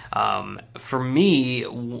recommended. For me,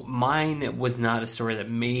 mine was not a story that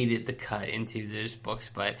made the cut into those books,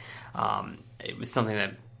 but it was something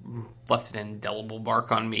that left an indelible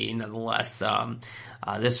mark on me nonetheless.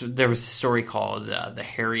 There was a story called The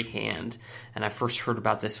Hairy Hand, and I first heard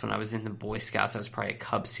about this when I was in the Boy Scouts. I was probably a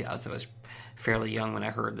Cub Scout, so I was fairly young when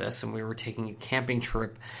I heard this, and we were taking a camping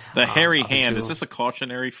trip. The Hairy Hand, is this a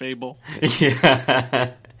cautionary fable?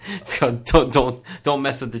 Yeah. It's called don't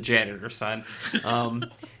mess with the janitor, son.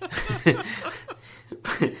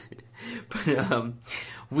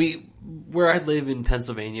 Where I live in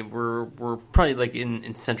Pennsylvania, we're probably like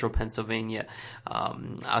in central Pennsylvania,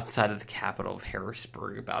 outside of the capital of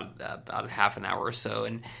Harrisburg, about half an hour or so,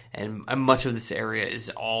 and much of this area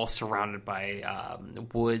is all surrounded by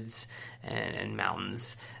woods and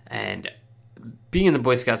mountains. And being in the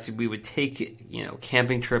Boy Scouts, we would take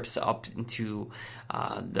camping trips up into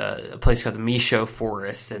a place called the Michaud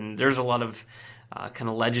Forest, and there's a lot of kind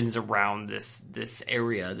of legends around this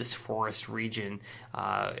area, this forest region,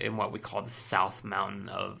 in what we call the South Mountain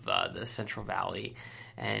of the Central Valley.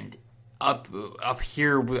 And up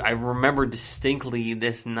here, I remember distinctly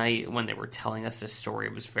this night when they were telling us this story.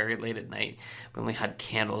 It was very late at night. We only had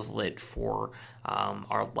candles lit for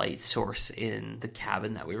our light source in the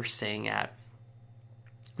cabin that we were staying at.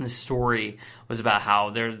 And the story was about how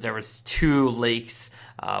there was two lakes,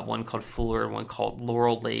 one called Fuller and one called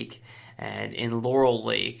Laurel Lake. And in Laurel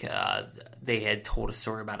Lake, they had told a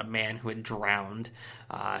story about a man who had drowned.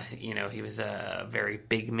 He was a very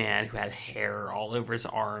big man who had hair all over his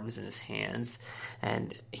arms and his hands.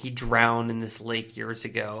 And he drowned in this lake years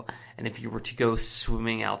ago. And if you were to go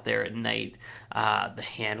swimming out there at night, the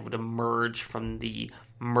hand would emerge from the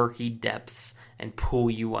murky depths and pull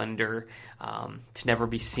you under, to never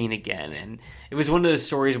be seen again. And it was one of those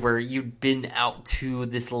stories where you'd been out to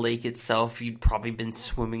this lake itself. You'd probably been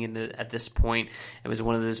swimming in it at this point. It was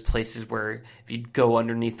one of those places where if you'd go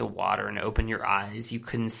underneath the water and open your eyes, you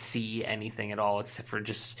couldn't see anything at all except for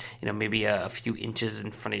just, maybe a few inches in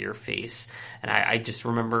front of your face. And I just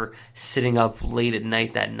remember sitting up late at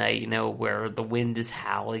night that night, where the wind is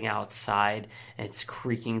howling outside and it's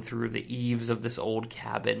creaking through the eaves of this old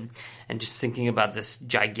cabin, and just thinking about this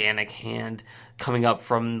gigantic hand coming up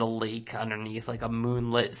from the lake underneath like a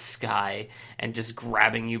moonlit sky and just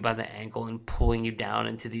grabbing you by the ankle and pulling you down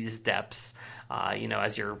into these depths,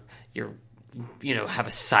 as you're have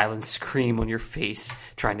a silent scream on your face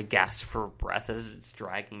trying to gasp for breath as it's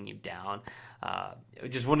dragging you down.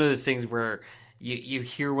 Just one of those things where you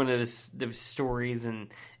hear one of those stories,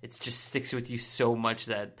 and it just sticks with you so much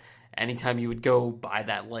that anytime you would go by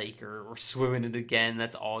that lake or swim in it again,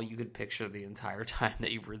 that's all you could picture the entire time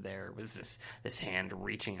that you were there, was this hand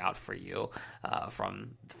reaching out for you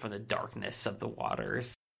from the darkness of the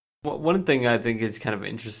waters. One thing I think is kind of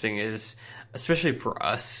interesting is, especially for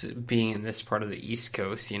us being in this part of the East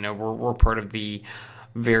Coast, we're part of the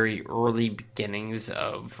very early beginnings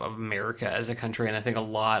of America as a country, and I think a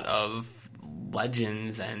lot of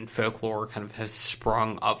legends and folklore kind of has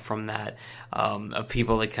sprung up from that, of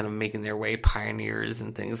people like kind of making their way, pioneers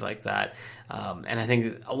and things like that. And I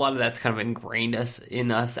think a lot of that's kind of ingrained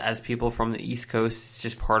in us as people from the East Coast. It's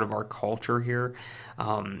just part of our culture here,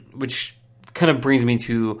 which kind of brings me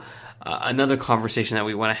to another conversation that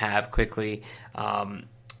we want to have quickly. And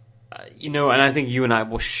I think you and I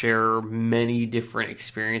will share many different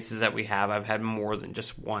experiences that we have. I've had more than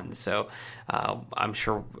just one, so I'm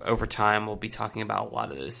sure over time we'll be talking about a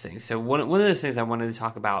lot of those things. So one of those things I wanted to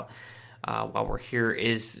talk about while we're here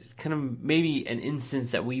is kind of maybe an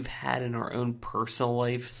instance that we've had in our own personal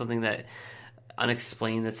life, something that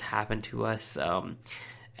unexplained that's happened to us,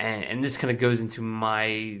 and this kind of goes into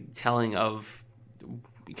my telling of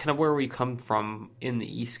kind of where we come from in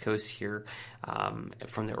the East Coast here,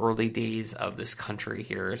 from the early days of this country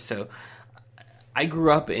here. So I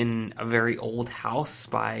grew up in a very old house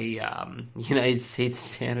by United States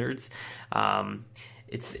standards.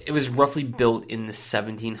 It was roughly built in the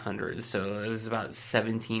 1700s, so it was about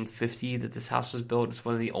 1750 that this house was built. It's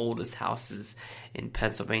one of the oldest houses in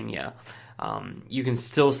Pennsylvania. You can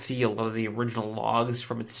still see a lot of the original logs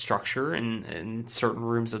from its structure in certain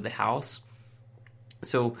rooms of the house.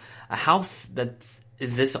 So a house that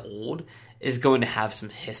is this old is going to have some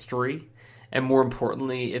history, and more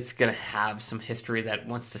importantly, it's going to have some history that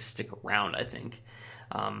wants to stick around, I think.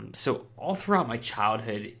 So all throughout my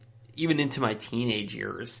childhood, even into my teenage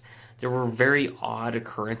years, there were very odd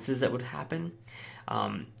occurrences that would happen.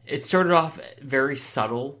 It started off very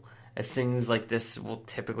subtle, as things like this will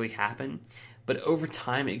typically happen, but over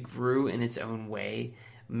time it grew in its own way,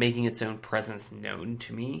 making its own presence known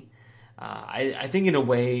to me. I think in a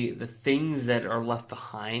way, the things that are left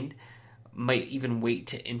behind might even wait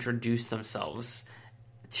to introduce themselves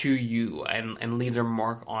to you and leave their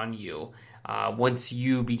mark on you. Once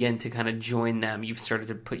you begin to kind of join them, you've started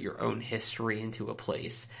to put your own history into a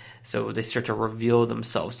place. So they start to reveal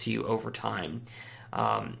themselves to you over time.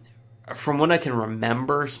 From what I can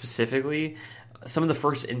remember specifically, some of the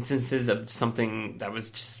first instances of something that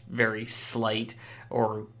was just very slight,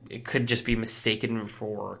 or it could just be mistaken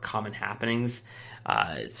for common happenings,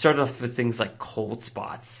 it started off with things like cold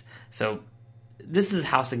spots. So this is a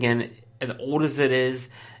house, again, as old as it is,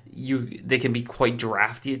 they can be quite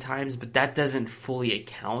drafty at times, but that doesn't fully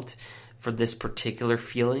account for this particular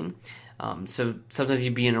feeling. So sometimes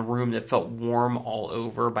you'd be in a room that felt warm all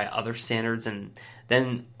over by other standards, and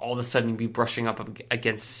then all of a sudden you'd be brushing up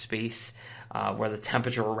against space where the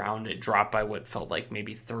temperature around it dropped by what felt like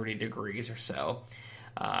maybe 30 degrees or so.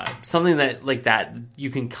 Something like that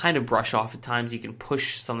you can kind of brush off at times. You can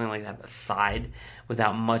push something like that aside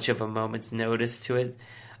without much of a moment's notice to it.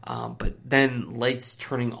 But then lights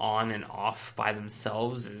turning on and off by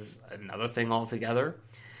themselves is another thing altogether.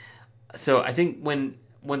 So I think when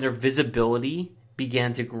their visibility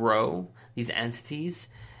began to grow, these entities,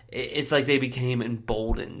 it's like they became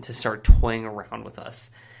emboldened to start toying around with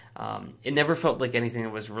us. It never felt like anything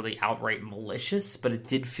that was really outright malicious, but it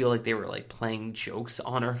did feel like they were like playing jokes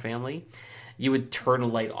on our family. You would turn a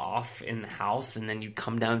light off in the house, and then you'd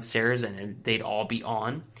come downstairs and they'd all be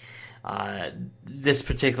on. This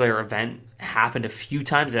particular event happened a few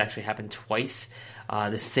times. It actually happened twice.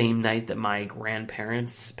 The same night that my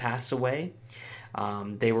grandparents passed away.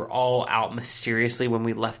 They were all out mysteriously when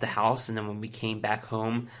we left the house, and then when we came back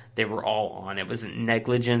home, they were all on. It wasn't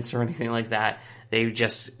negligence or anything like that. They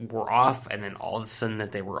just were off, and then all of a sudden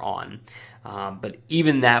that they were on. But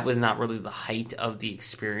even that was not really the height of the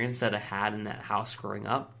experience that I had in that house growing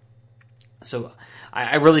up. So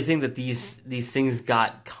I really think that these things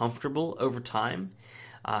got comfortable over time,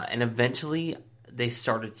 and eventually they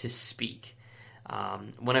started to speak.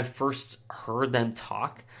 When I first heard them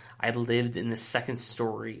talk, I lived in the second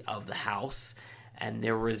story of the house, and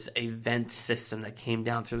there was a vent system that came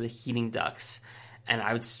down through the heating ducts, and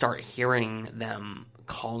I would start hearing them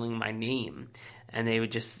calling my name, and it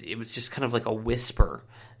was just kind of like a whisper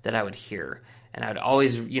that I would hear, and I would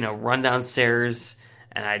always, run downstairs,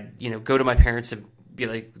 and I'd, go to my parents and be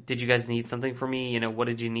like, did you guys need something from me? What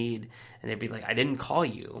did you need? And they'd be like, I didn't call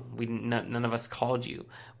you. None of us called you,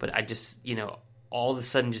 but I just, all of a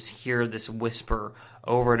sudden just hear this whisper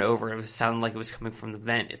over and over. It sounded like it was coming from the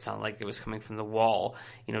vent. It sounded like it was coming from the wall.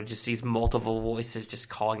 Just these multiple voices just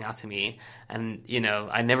calling out to me. And,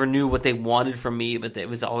 I never knew what they wanted from me, but it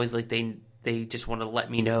was always like they just wanted to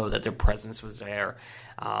let me know that their presence was there.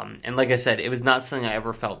 And like I said, it was not something I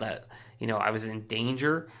ever felt that, I was in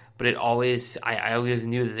danger, but I always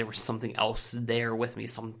knew that there was something else there with me,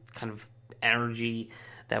 some kind of energy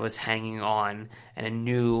that was hanging on, and I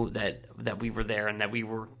knew that we were there, and that we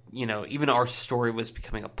were, even our story was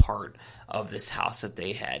becoming a part of this house that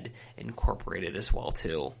they had incorporated as well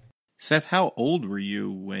too. Seth, how old were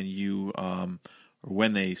you when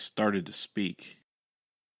when they started to speak?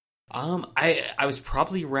 I was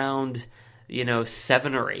probably around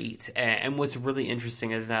 7 or 8. And what's really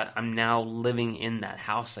interesting is that I'm now living in that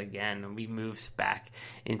house again. And we moved back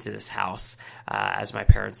into this house as my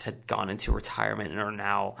parents had gone into retirement and are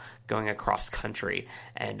now going across country.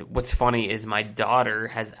 And what's funny is my daughter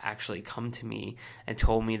has actually come to me and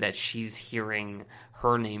told me that she's hearing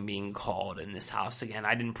her name being called in this house again.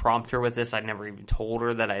 I didn't prompt her with this. I never even told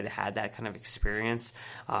her that I'd had that kind of experience.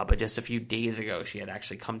 But just a few days ago, she had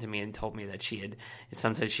actually come to me and told me that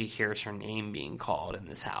sometimes she hears her name being called in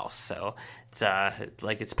this house. So it's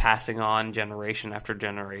like it's passing on generation after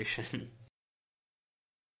generation.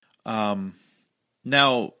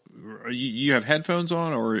 Now, you have headphones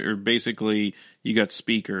on, or basically you got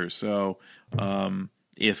speakers. So,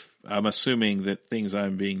 if I'm assuming that things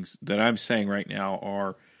I'm saying right now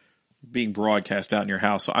are being broadcast out in your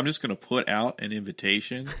house, so I'm just going to put out an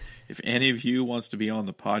invitation. If any of you wants to be on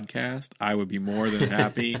the podcast, I would be more than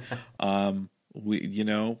happy. You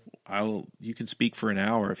can speak for an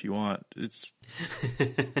hour if you want.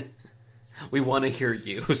 We want to hear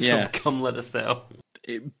you, so yes. Come let us know.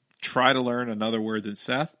 Try to learn another word than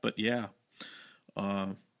Seth, but yeah,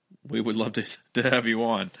 we would love to have you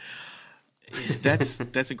on.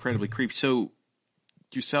 That's incredibly creepy. So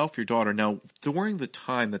yourself, your daughter, now during the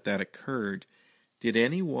time that occurred, did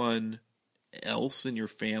anyone else in your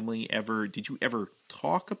family did you ever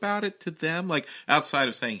talk about it to them? Like outside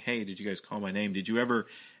of saying, hey, did you guys call my name? Did you ever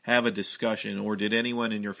have a discussion, or did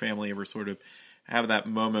anyone in your family ever sort of have that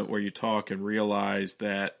moment where you talk and realize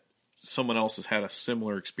that someone else has had a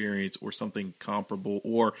similar experience or something comparable,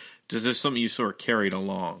 or is this something you sort of carried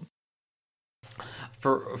along?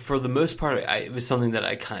 For the most part, it was something that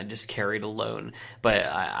I kind of just carried alone. But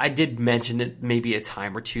I did mention it maybe a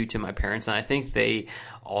time or two to my parents, and I think they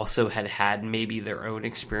also had maybe their own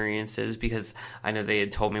experiences, because I know they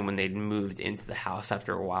had told me when they'd moved into the house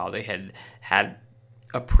after a while, they had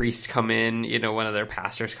a priest come in, one of their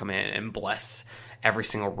pastors come in and bless every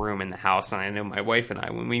single room in the house. And I know my wife and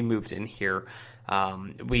I, when we moved in here,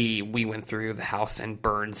 we went through the house and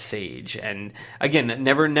burned sage. And again,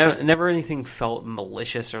 never anything felt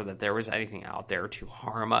malicious or that there was anything out there to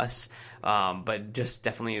harm us. But just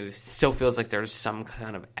definitely it still feels like there's some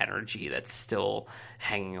kind of energy that's still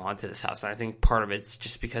hanging on to this house. And I think part of it's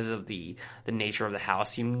just because of the nature of the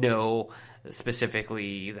house.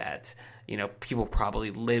 Specifically that people probably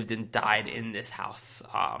lived and died in this house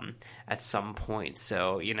at some point.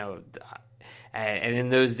 So and in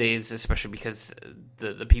those days, especially because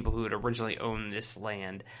the people who had originally owned this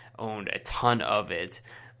land owned a ton of it,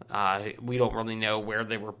 we don't really know where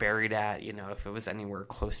they were buried at, if it was anywhere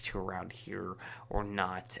close to around here or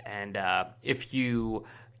not. And if you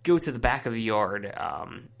go to the back of the yard,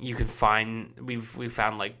 you can find we've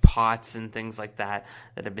found like pots and things like that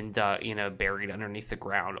have been buried underneath the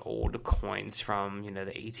ground, old coins from the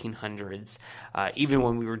 1800s. Even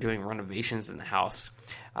when we were doing renovations in the house,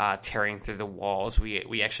 tearing through the walls,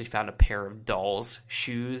 we actually found a pair of doll's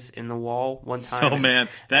shoes in the wall one time. Oh man,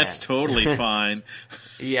 that's totally fine.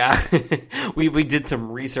 Yeah, we did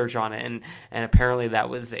some research on it, and apparently that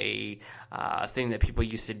was a thing that people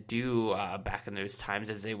used to do back in those times,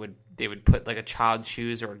 is they would put like a child's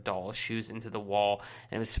shoes or a doll's shoes into the wall,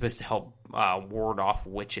 and it was supposed to help ward off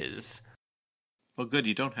witches. Well, good,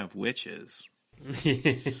 you don't have witches.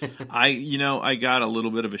 I got a little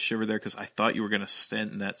bit of a shiver there because I thought you were going to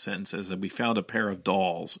send that sentence as we found a pair of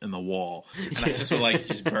dolls in the wall, and I just would like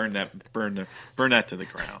just burn that to the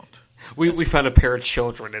ground. We found a pair of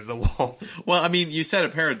children in the wall. Well, I mean, you said a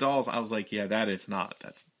pair of dolls. I was like, yeah, that's not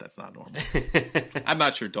normal. I'm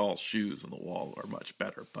not sure dolls' shoes in the wall are much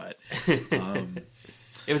better, but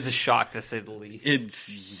it was a shock to say the least.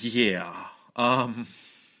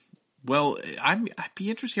 Well, I'd be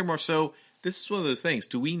interested to hear more. So this is one of those things.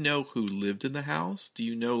 Do we know who lived in the house? Do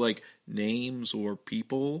you know like names or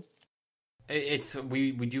people? It's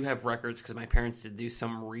we do have records because my parents did do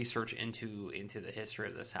some research into the history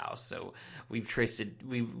of this house. So we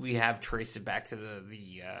have traced it back to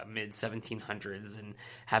the mid 1700s and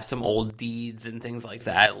have some old deeds and things like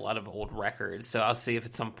that. A lot of old records. So I'll see if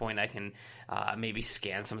at some point I can maybe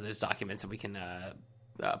scan some of those documents and we can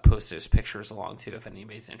post those pictures along too if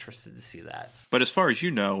anybody's interested to see that. But as far as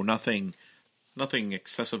you know, nothing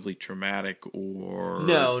excessively traumatic or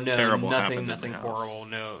terrible happened in the house. Horrible,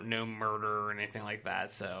 no murder or anything like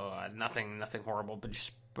that. So nothing horrible, but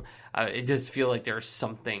just it does feel like there's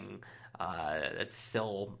something that's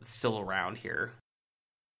still around here.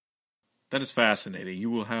 That is fascinating.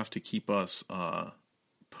 You will have to keep us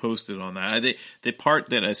posted on that. The part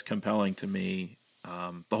that is compelling to me,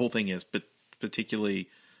 the whole thing is, but particularly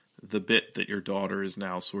the bit that your daughter is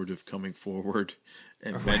now sort of coming forward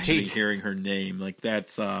and mentioning hearing her name, like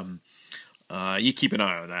that's you keep an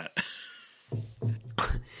eye on that.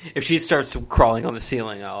 If she starts crawling on the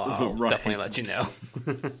ceiling, I'll definitely let you know.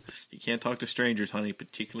 You can't talk to strangers, honey,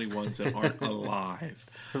 particularly ones that aren't alive.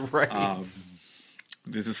 Right.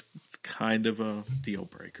 This is kind of a deal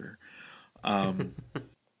breaker.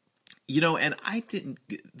 You know, and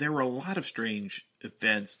there were a lot of strange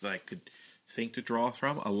events that I could think to draw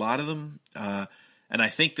from. A lot of them, and I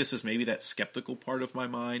think this is maybe that skeptical part of my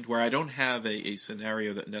mind where I don't have a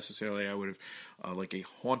scenario that necessarily I would have like a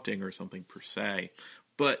haunting or something per se,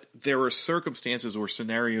 but there were circumstances or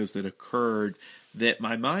scenarios that occurred that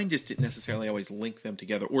my mind just didn't necessarily always link them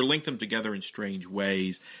together or link them together in strange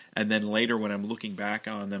ways. And then later when I'm looking back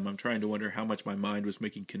on them, I'm trying to wonder how much my mind was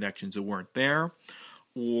making connections that weren't there,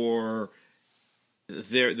 or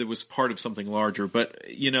there was part of something larger. But,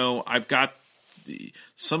 you know, I've got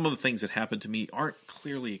some of the things that happened to me aren't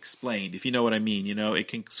clearly explained, if you know what I mean. You know, it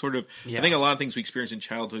can sort of, I think a lot of things we experience in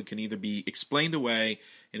childhood can either be explained away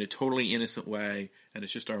in a totally innocent way, and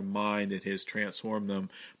it's just our mind that has transformed them,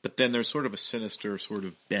 but then there's sort of a sinister sort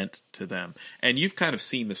of bent to them. And you've kind of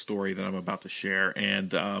seen the story that I'm about to share,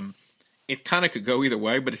 and it kind of could go either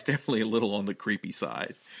way, but it's definitely a little on the creepy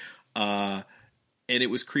side. And it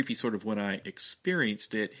was creepy sort of when I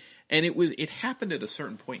experienced it. And it happened at a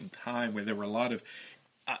certain point in time where there were a lot of,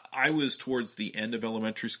 I was towards the end of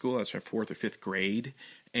elementary school. I was in 4th or 5th grade.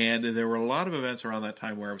 And there were a lot of events around that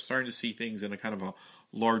time where I was starting to see things in a kind of a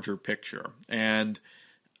larger picture. And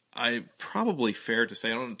I probably fair to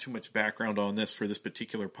say, I don't know too much background on this for this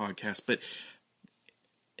particular podcast, but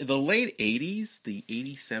in the late 80s, the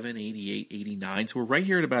 87, 88, 89, so we're right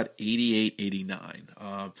here at about 88,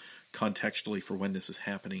 89, contextually for when this is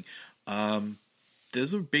happening.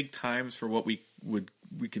 Those are big times for what we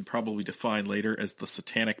can probably define later as the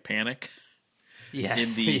Satanic Panic.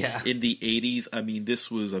 Yes, in the 80s, I mean, this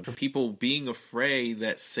was people being afraid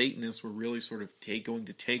that Satanists were really sort of going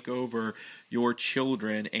to take over your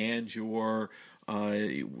children and your.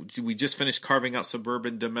 We just finished carving out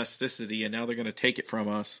suburban domesticity, and now they're going to take it from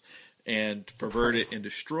us and pervert it and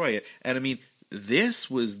destroy it. And I mean,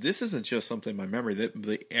 this isn't just something in my memory.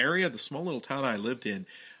 The small little town I lived in,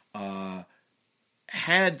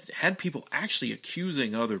 had people actually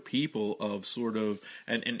accusing other people of sort of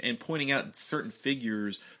and pointing out certain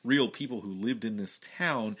figures, real people who lived in this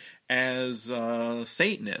town as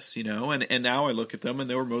Satanists, you know, and now I look at them and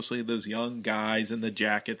they were mostly those young guys in the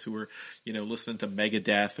jackets who were, you know, listening to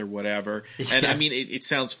Megadeth or whatever. Yeah. And I mean, it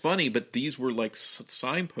sounds funny, but these were like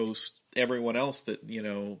signposts to everyone else that, you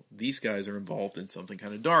know, these guys are involved in something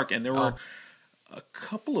kind of dark. And there were a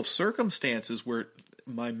couple of circumstances where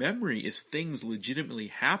my memory is things legitimately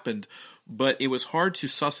happened, but it was hard to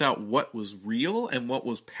suss out what was real and what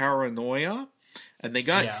was paranoia. And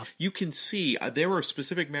you can see there were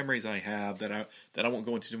specific memories I have that I won't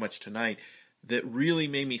go into too much tonight that really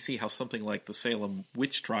made me see how something like the Salem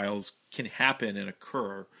witch trials can happen and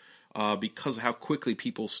occur because of how quickly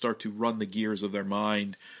people start to run the gears of their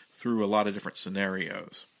mind through a lot of different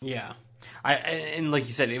scenarios. Yeah. And like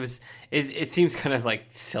you said, it seems kind of like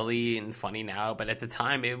silly and funny now, but at the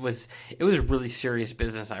time it was really serious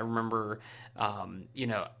business. I remember, you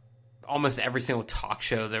know, almost every single talk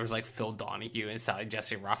show there was like Phil Donahue and Sally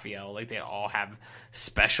Jesse Raphael, like they all have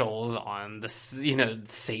specials on the, you know,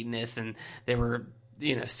 Satanists, and they were,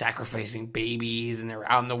 you know, sacrificing babies, and they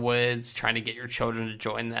were out in the woods trying to get your children to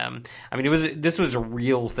join them. I mean, this was a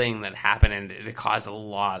real thing that happened, and it caused a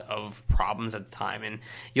lot of problems at the time. And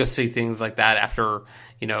you'll see things like that after,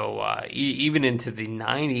 you know, even into the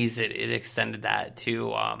 90s, it extended that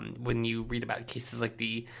to when you read about cases like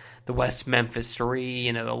the the West Memphis story.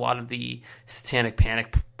 A lot of the Satanic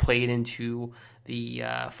Panic played into the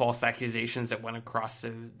false accusations that went across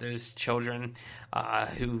those children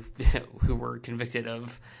who were convicted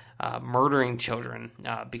of murdering children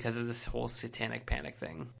because of this whole Satanic Panic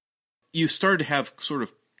thing. You started to have sort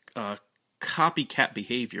of copycat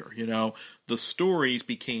behavior. The stories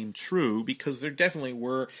became true because there definitely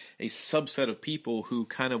were a subset of people who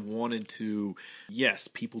kind of wanted to, yes,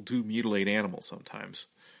 people do mutilate animals sometimes.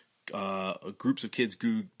 Groups of kids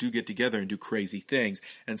do get together and do crazy things,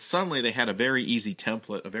 and suddenly they had a very easy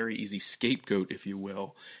template, a very easy scapegoat, if you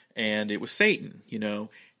will, and it was Satan,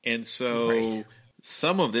 and so Right.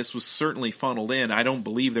 Some of this was certainly funneled in. I don't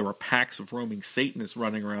believe there were packs of roaming Satanists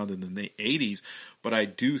running around in the 80s, but I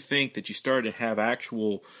do think that you started to have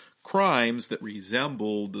actual crimes that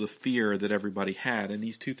resembled the fear that everybody had, and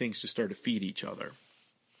these two things just started to feed each other.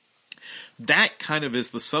 That kind of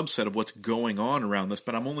is the subset of what's going on around this,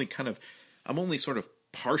 but I'm only sort of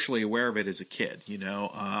partially aware of it as a kid,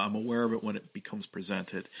 I'm aware of it when it becomes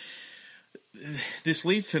presented. This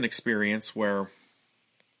leads to an experience where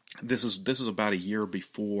this is about a year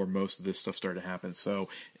before most of this stuff started to happen, so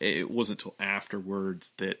it wasn't until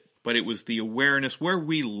afterwards but it was the awareness where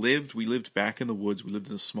we lived back in the woods. We lived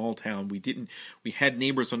in a small town. We had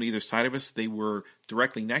neighbors on either side of us. They were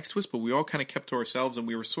directly next to us, but we all kind of kept to ourselves, and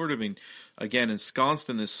we were sort of ensconced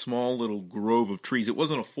in this small little grove of trees. It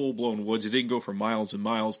wasn't a full-blown woods. It didn't go for miles and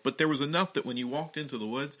miles, but there was enough that when you walked into the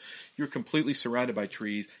woods, you were completely surrounded by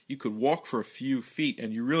trees. You could walk for a few feet,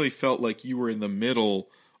 and you really felt like you were in the middle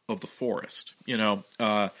of the forest. You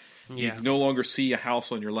no longer see a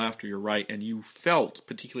house on your left or your right, and you felt,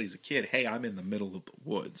 particularly as a kid, hey, I'm in the middle of the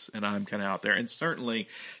woods, and I'm kind of out there. And certainly,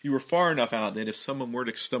 you were far enough out that if someone were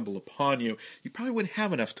to stumble upon you, you probably wouldn't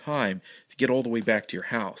have enough time to get all the way back to your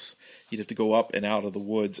house. You'd have to go up and out of the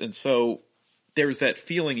woods. And so there's that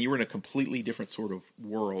feeling you were in a completely different sort of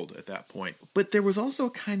world at that point. But there was also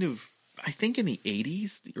kind of, I think in the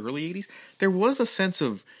 80s, the early 80s, there was a sense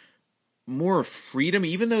of more freedom.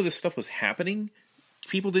 Even though this stuff was happening,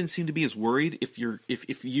 people didn't seem to be as worried if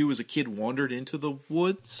you as a kid wandered into the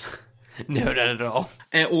woods. No, not at all.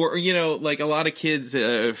 Or like a lot of kids,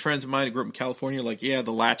 friends of mine who grew up in California,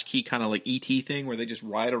 the latchkey kind of like E.T. thing where they just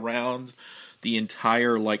ride around the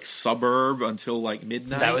entire suburb until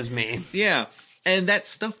midnight. That was me. Yeah, and that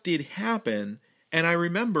stuff did happen. And I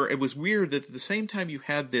remember it was weird that at the same time you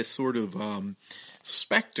had this sort of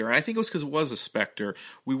specter, and I think it was because it was a specter,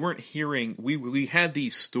 we weren't hearing, we had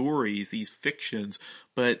these stories, these fictions,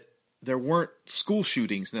 but there weren't school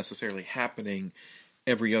shootings necessarily happening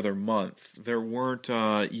every other month. There weren't,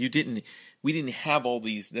 we didn't have all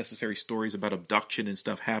these necessary stories about abduction and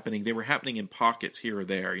stuff happening. They were happening in pockets here or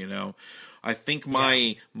there, I think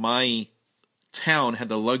my town had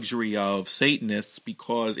the luxury of Satanists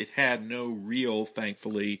because it had no real,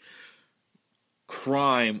 thankfully,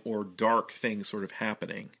 crime or dark things sort of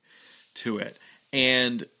happening to it.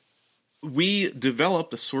 And we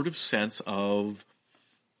developed a sort of sense of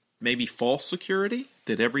maybe false security,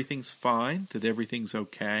 that everything's fine, that everything's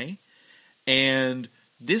okay. And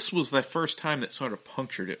this was the first time that sort of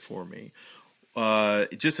punctured it for me.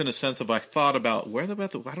 Just in a sense of I thought about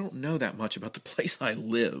I don't know that much about the place I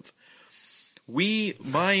live.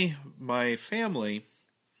 My family,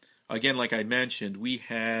 again, like I mentioned, we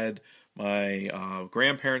had my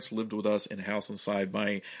grandparents lived with us in a house inside.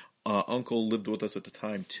 My uncle lived with us at the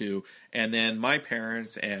time too, and then my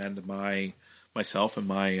parents and myself and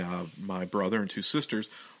my brother and two sisters,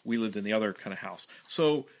 we lived in the other kind of house.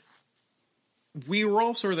 So we were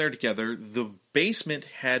all sort of there together. The basement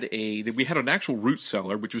we had an actual root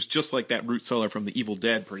cellar, which was just like that root cellar from the Evil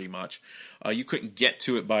Dead, pretty much. You couldn't get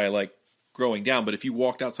to it by growing down, but if you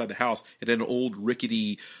walked outside the house, it had an old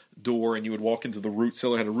rickety door, and you would walk into the root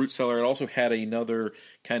cellar. It had a root cellar. It also had another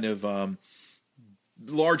kind of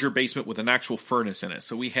larger basement with an actual furnace in it.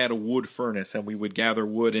 So we had a wood furnace, and we would gather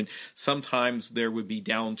wood, and sometimes there would be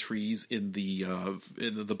down trees in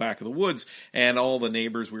the back of the woods, and all the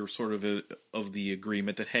neighbors, we were sort of the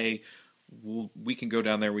agreement that, hey, we can go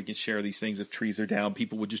down there, we can share these things if trees are down.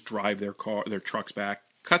 People would just drive their trucks back,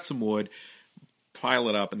 cut some wood, pile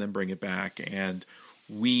it up, and then bring it back. And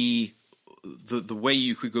the way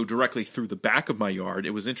you could go directly through the back of my yard,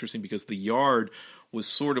 it was interesting because the yard was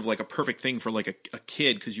sort of like a perfect thing for a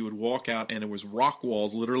kid, because you would walk out and there was rock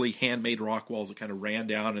walls, literally handmade rock walls that kind of ran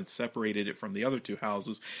down and separated it from the other two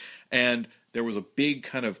houses. And there was a big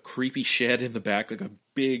kind of creepy shed in the back, like a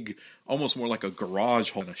big, almost more like a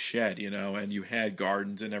garage than a shed, and you had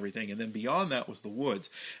gardens and everything. And then beyond that was the woods.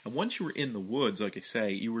 And once you were in the woods, like I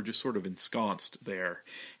say, you were just sort of ensconced there.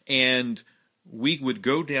 And we would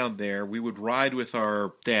go down there. We would ride with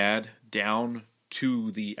our dad down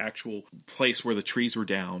to the actual place where the trees were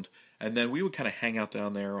downed. And then we would kind of hang out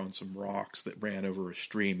down there on some rocks that ran over a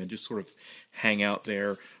stream and just sort of hang out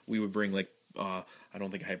there. We would bring like, I don't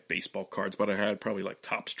think I had baseball cards, but I had probably like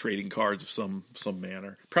Topps trading cards of some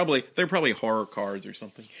manner. They're probably horror cards or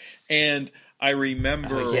something. And I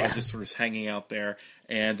remember just sort of hanging out there,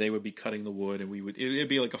 and they would be cutting the wood, and it'd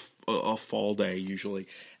be like a fall day usually.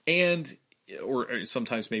 And or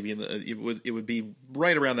sometimes maybe it would be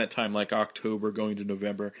right around that time, like October going to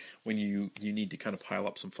November, when you need to kind of pile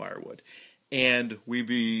up some firewood. And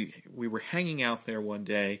we were hanging out there one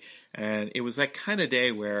day, and it was that kind of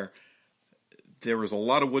day where there was a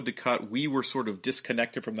lot of wood to cut. We were sort of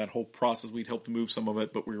disconnected from that whole process. We'd helped move some of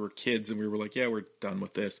it, but we were kids, and we were like, yeah, we're done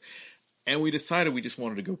with this. And we decided we just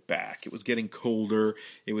wanted to go back. It was getting colder.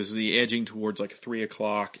 It was the edging towards like 3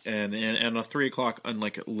 o'clock. And a 3 o'clock on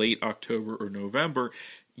like late October or November,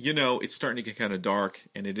 it's starting to get kind of dark,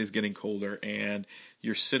 and it is getting colder. And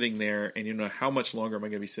you're sitting there, and how much longer am I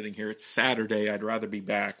going to be sitting here? It's Saturday. I'd rather be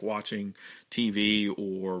back watching TV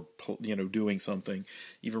or, doing something,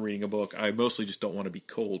 even reading a book. I mostly just don't want to be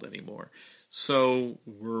cold anymore. So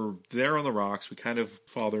we're there on the rocks. We kind of,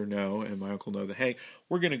 Father know and my uncle know that, hey,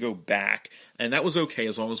 we're going to go back. And that was okay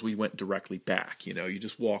as long as we went directly back. You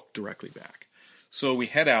just walk directly back. So we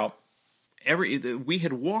head out. We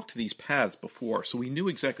had walked these paths before, so we knew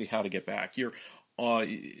exactly how to get back.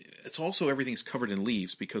 It's also everything's covered in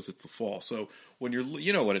leaves because it's the fall. So when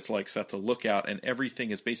you know what it's like, Seth, to look out, and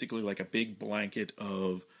everything is basically like a big blanket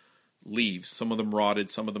of leaves. Some of them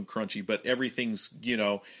rotted, some of them crunchy, but everything's,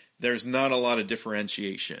 there's not a lot of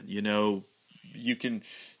differentiation. You're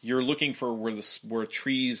looking for where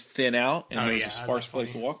trees thin out and there's a sparse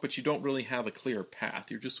place to walk, but you don't really have a clear path.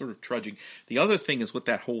 You're just sort of trudging. The other thing is what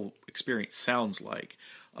that whole experience sounds like,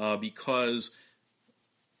 because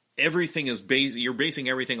everything is you're basing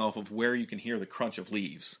everything off of where you can hear the crunch of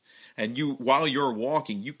leaves. And while you're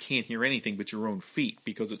walking, you can't hear anything but your own feet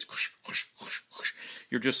because it's whoosh, whoosh, whoosh, whoosh.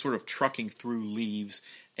 You're just sort of trucking through leaves.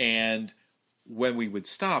 And when we would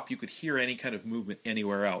stop, you could hear any kind of movement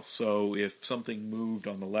anywhere else. So if something moved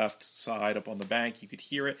on the left side up on the bank, you could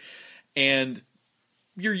hear it. And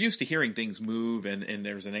you're used to hearing things move, and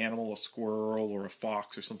there's an animal, a squirrel or a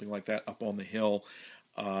fox or something like that up on the hill,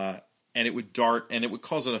 and it would dart, and it would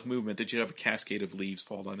cause enough movement that you'd have a cascade of leaves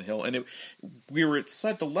fall down the hill. And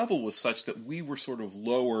the level was such that we were sort of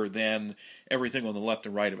lower than everything on the left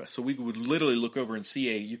and right of us. So we would literally look over and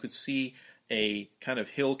you could see a kind of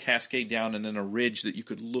hill cascade down, and then a ridge that you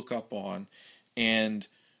could look up on, and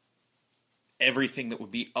everything that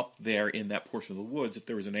would be up there in that portion of the woods, if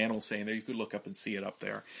there was an animal staying there, you could look up and see it up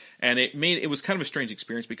there. And it was kind of a strange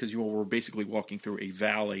experience because you all were basically walking through a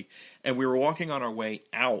valley, and we were walking on our way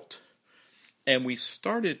out, and we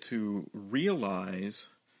started to realize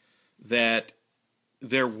that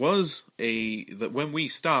that when we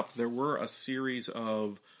stopped, there were a series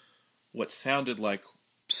of what sounded like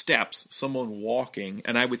steps, someone walking,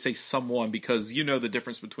 and I would say someone because the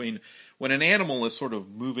difference between when an animal is sort of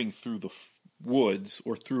moving through the woods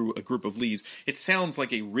or through a group of leaves, it sounds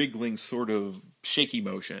like a wriggling sort of shaky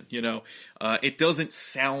motion, it doesn't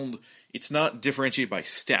sound, it's not differentiated by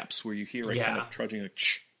steps where you hear a kind of trudging, like,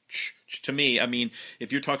 to me, I mean,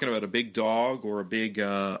 if you're talking about a big dog or a big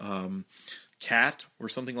cat or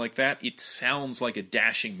something like that, it sounds like a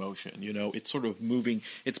dashing motion. It's sort of moving.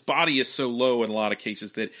 Its body is so low in a lot of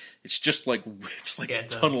cases that it's just like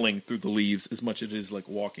tunneling through the leaves as much as it is like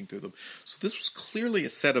walking through them. So this was clearly a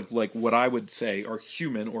set of like what I would say are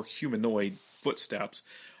human or humanoid footsteps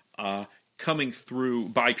coming through,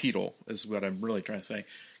 bipedal is what I'm really trying to say,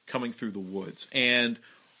 coming through the woods. And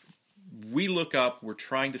we look up, we're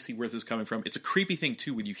trying to see where this is coming from. It's a creepy thing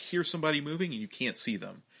too when you hear somebody moving and you can't see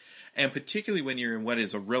them. And particularly when you're in what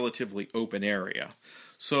is a relatively open area.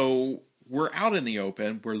 So we're out in the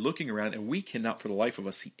open, we're looking around, and we cannot for the life of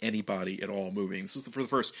us see anybody at all moving. This is for the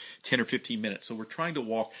first 10 or 15 minutes. So we're trying to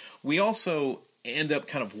walk. We also end up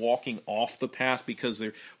kind of walking off the path because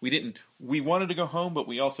we wanted to go home, but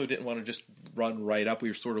we also didn't want to just run right up. We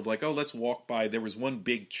were sort of like, oh, let's walk by. There was one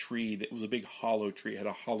big tree that was a big hollow tree. It had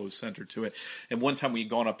a hollow center to it. And one time we had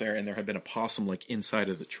gone up there and there had been a possum like inside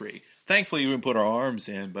of the tree. Thankfully, we didn't put our arms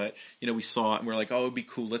in, but we saw it and we're like, oh, it'd be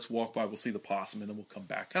cool. Let's walk by. We'll see the possum and then we'll come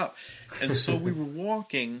back up. And so we were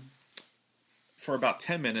walking for about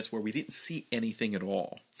 10 minutes where we didn't see anything at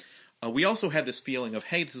all. We also had this feeling of,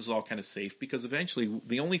 hey, this is all kind of safe because eventually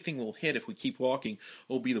the only thing we'll hit if we keep walking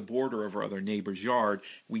will be the border of our other neighbor's yard.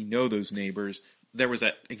 We know those neighbors. There was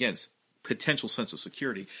that, again, potential sense of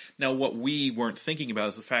security. Now, what we weren't thinking about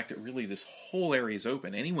is the fact that really this whole area is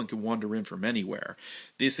open. Anyone can wander in from anywhere.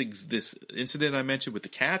 This incident I mentioned with the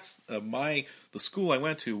cats, the school I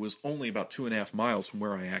went to was only about 2.5 miles from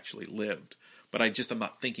where I actually lived. But I'm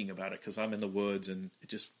not thinking about it because I'm in the woods and it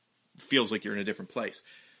just feels like you're in a different place.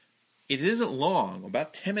 It isn't long,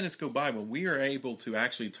 about 10 minutes go by when we are able to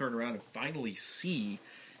actually turn around and finally see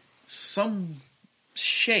some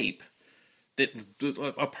shape that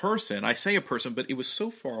a person, I say a person, but it was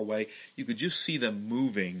so far away, you could just see them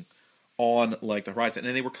moving on like the horizon,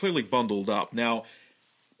 and they were clearly bundled up. Now,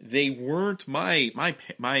 they weren't my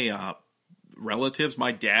relatives,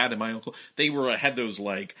 my dad and my uncle. They had those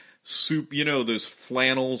like those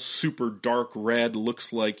flannel, super dark red,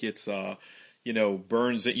 looks like it's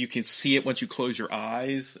burns it. You can see it once you close your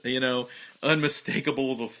eyes,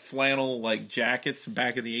 unmistakable, the flannel like jackets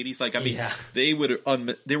back in the 80s. Like, I mean, they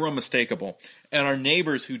were unmistakable. And our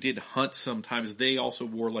neighbors who did hunt sometimes, they also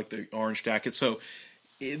wore like the orange jackets. So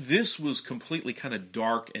this was completely kind of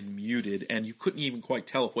dark and muted, and you couldn't even quite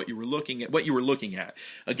tell if what you were looking at.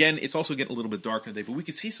 Again, it's also getting a little bit dark in the day, but we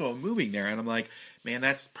could see someone moving there, and I'm like, man,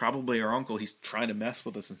 that's probably our uncle. He's trying to mess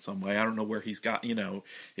with us in some way. I don't know where he's got,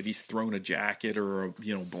 if he's thrown a jacket or a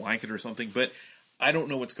blanket or something, but I don't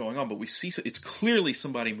know what's going on. But we see, it's clearly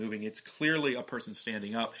somebody moving. It's clearly a person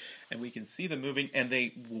standing up, and we can see them moving, and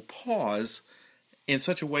they will pause in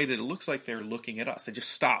such a way that it looks like they're looking at us. They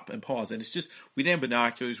just stop and pause. And it's just, we didn't have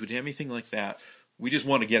binoculars, we didn't have anything like that. We just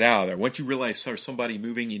want to get out of there. Once you realize there's somebody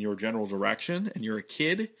moving in your general direction and you're a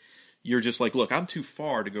kid, you're just like, look, I'm too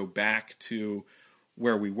far to go back to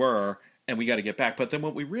where we were, and we got to get back. But then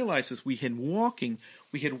what we realized is we had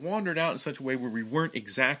wandered out in such a way where we weren't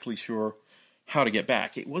exactly sure how to get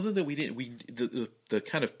back. It wasn't that we didn't, the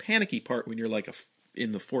kind of panicky part when you're like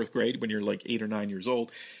in the 4th grade, when you're like 8 or 9 years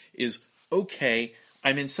old, is, okay,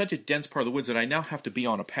 I'm in such a dense part of the woods that I now have to be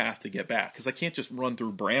on a path to get back, because I can't just run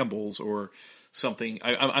through brambles or something.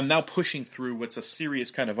 I'm now pushing through what's a serious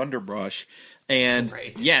kind of underbrush, and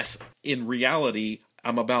yes, in reality,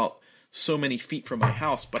 I'm about so many feet from my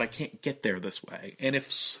house, but I can't get there this way. And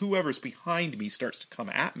if whoever's behind me starts to come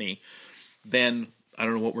at me, then I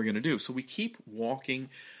don't know what we're going to do. So we keep walking.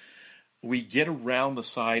 We get around the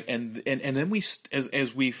side, and then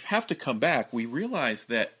as we have to come back, we realize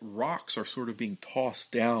that rocks are sort of being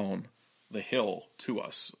tossed down the hill to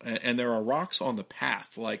us, and there are rocks on the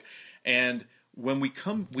path. And when we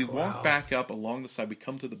walk back up along the side, we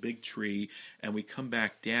come to the big tree, and we come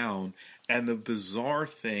back down. And the bizarre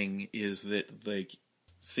thing is that, like,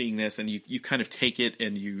 seeing this, and you kind of take it,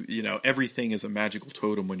 and everything is a magical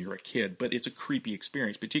totem when you're a kid, but it's a creepy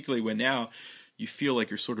experience, particularly when now you feel like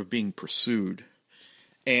you're sort of being pursued.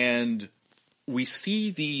 And we see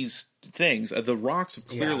these things. The rocks have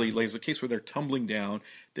clearly, there's a case where they're tumbling down.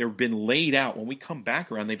 They've been laid out. When we come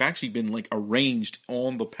back around, they've actually been like arranged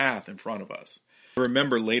on the path in front of us. I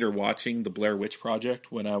remember later watching the Blair Witch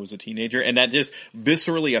Project when I was a teenager, and that just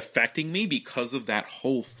viscerally affecting me because of that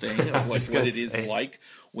whole thing of like what it is like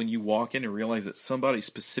when you walk in and realize that somebody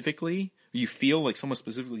specifically, you feel like someone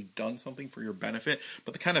specifically done something for your benefit,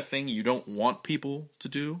 but the kind of thing you don't want people to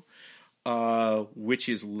do, which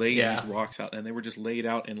is lay these rocks out, and they were just laid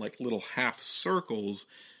out in like little half circles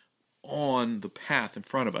on the path in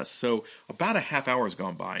front of us. So about a half hour has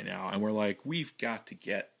gone by now, and we're like, we've got to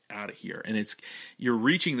get out of here. And you're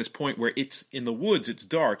reaching this point where it's in the woods, it's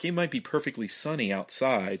dark. It might be perfectly sunny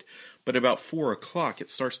outside, but about 4 o'clock it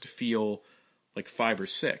starts to feel like 5 or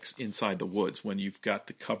 6 inside the woods when you've got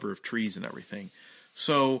the cover of trees and everything.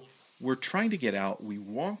 So we're trying to get out. We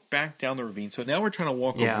walk back down the ravine. So now we're trying to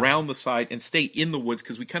walk around the side and stay in the woods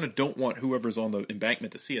because we kind of don't want whoever's on the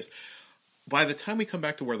embankment to see us. By the time we come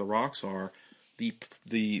back to where the rocks are,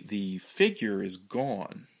 the figure is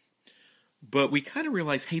gone. But we kind of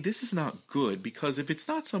realize, hey, this is not good, because if it's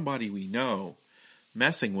not somebody we know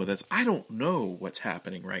messing with us, I don't know what's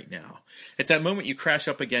happening right now. It's that moment you crash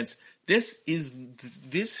up against, this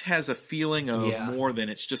has a feeling of more than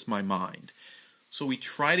it's just my mind. So we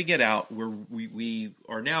try to get out, where we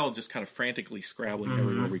are now just kind of frantically scrabbling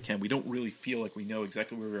everywhere we can. We don't really feel like we know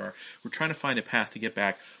exactly where we are. We're trying to find a path to get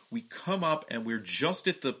back. We come up, and we're just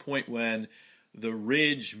at the point when the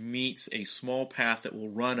ridge meets a small path that will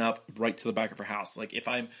run up right to the back of her house. Like, if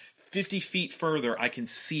I'm 50 feet further, I can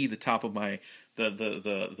see the top of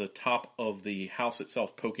the top of the house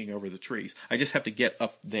itself poking over the trees. I just have to get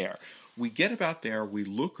up there. We get about there, we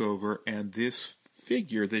look over, and this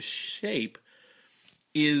figure, this shape,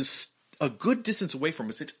 is a good distance away from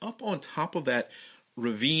us. It's up on top of that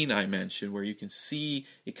ravine I mentioned, where you can see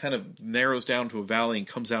it kind of narrows down to a valley and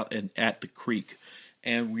comes out and at the creek.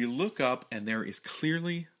 And we look up, and there is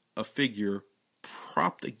clearly a figure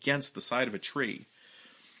propped against the side of a tree.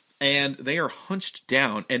 And they are hunched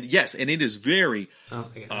down. And yes, and it is very,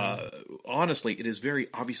 honestly, it is very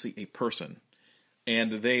obviously a person.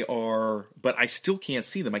 And they are, but I still can't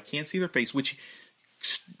see them. I can't see their face, which,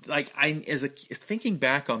 like, thinking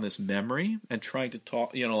back on this memory and trying to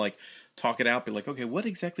talk it out, be like, okay, what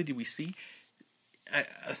exactly did we see? I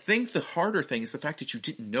think the harder thing is the fact that you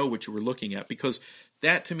didn't know what you were looking at, because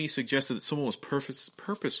that to me suggested that someone was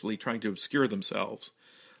purposefully trying to obscure themselves.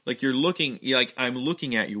 Like I'm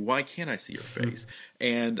looking at you. Why can't I see your face?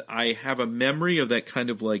 And I have a memory of that kind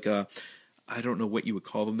of like I don't know what you would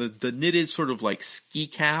call them. The knitted sort of like ski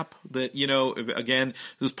cap that, again,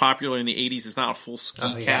 this was popular in the 80s. It's not a full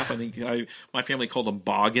ski cap. I think my family called them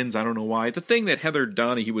boggins. I don't know why. The thing that Heather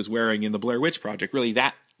Donahue was wearing in the Blair Witch Project, really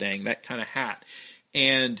that thing, that kind of hat.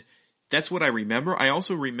 And that's what I remember. I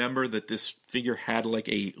also remember that this figure had like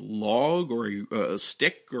a log or a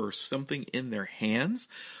stick or something in their hands.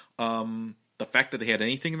 The fact that they had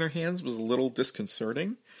anything in their hands was a little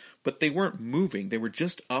disconcerting, but they weren't moving. They were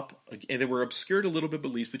just up, and they were obscured a little bit by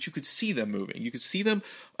leaves, but you could see them moving. You could see them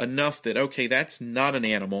enough that, okay, that's not an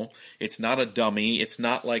animal. It's not a dummy. It's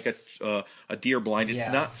not like a deer blind. It's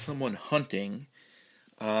not someone hunting.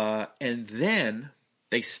 And then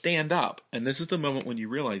they stand up, and this is the moment when you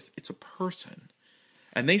realize it's a person.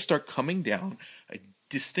 And they start coming down. I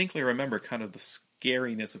distinctly remember kind of the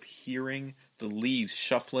scariness of hearing the leaves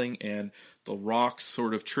shuffling and the rocks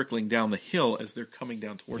sort of trickling down the hill as they're coming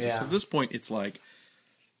down towards us. So at this point, it's like,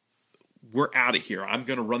 we're out of here. I'm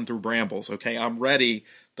going to run through brambles, okay? I'm ready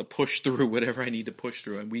to push through whatever I need to push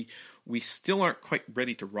through. And we still aren't quite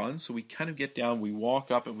ready to run, so we kind of get down, we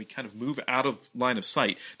walk up, and we kind of move out of line of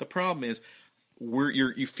sight. The problem is,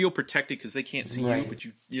 you feel protected because they can't see you, but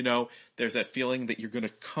you there's that feeling that you're going to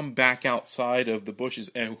come back outside of the bushes,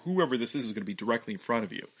 and whoever this is going to be directly in front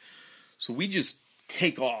of you. So we just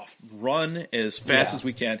take off, run as fast as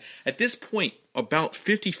we can. At this point, about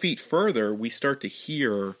 50 feet further, we start to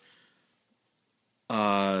hear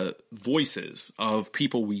voices of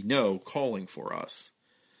people we know calling for us.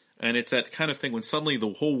 And it's that kind of thing when suddenly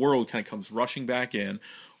the whole world kind of comes rushing back in.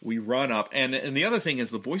 We run up. And the other thing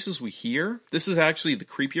is the voices we hear, this is actually the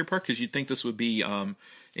creepier part, because you'd think this would be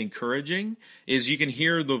encouraging, is you can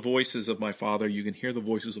hear the voices of my father, you can hear the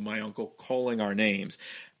voices of my uncle calling our names.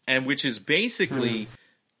 And which is basically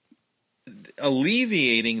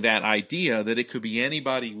alleviating that idea that it could be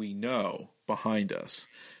anybody we know behind us.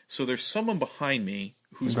 So there's someone behind me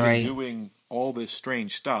who's been doing all this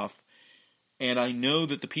strange stuff. And I know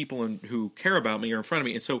that the people who care about me are in front of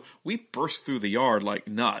me. And so we burst through the yard like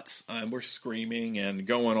nuts. We're screaming and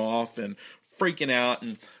going off and freaking out.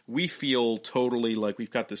 And we feel totally like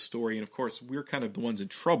we've got this story. And, of course, we're kind of the ones in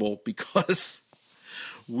trouble because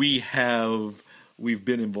we've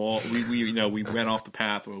been involved. We went off the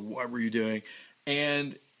path. Or what were you doing?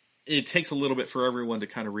 And it takes a little bit for everyone to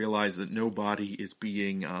kind of realize that nobody is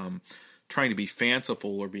being trying to be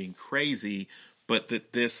fanciful or being crazy, but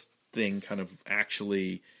that this thing kind of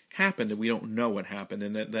actually happened and we don't know what happened,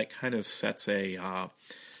 and that kind of sets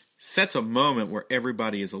a moment where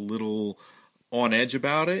everybody is a little on edge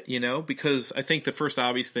about it, because I think the first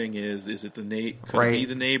obvious thing is it could it be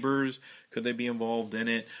the neighbors? Could they be involved in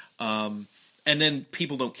it? And then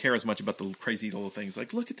people don't care as much about the crazy little things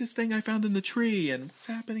like, look at this thing I found in the tree and what's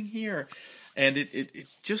happening here. And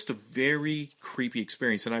it's just a very creepy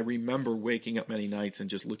experience. And I remember waking up many nights and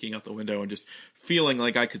just looking out the window and just feeling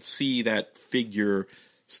like I could see that figure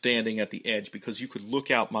standing at the edge, because you could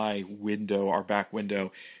look out my window, our back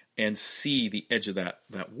window, and see the edge of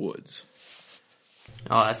that woods.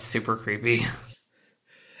 Oh, that's super creepy.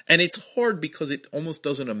 And it's hard because it almost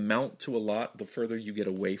doesn't amount to a lot the further you get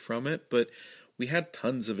away from it. But we had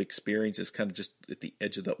tons of experiences kind of just at the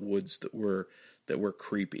edge of that woods that were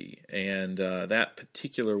creepy. And that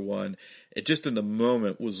particular one, it just in the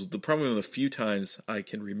moment was probably one of the few times I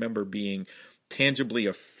can remember being tangibly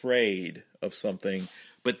afraid of something,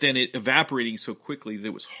 but then it evaporating so quickly that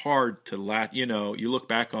it was hard to you look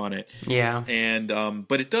back on it. Yeah. And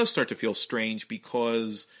but it does start to feel strange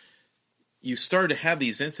because you start to have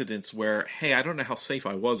these incidents where, hey, I don't know how safe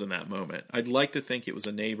I was in that moment. I'd like to think it was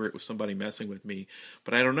a neighbor, it was somebody messing with me,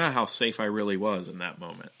 but I don't know how safe I really was in that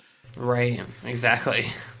moment. Right, exactly.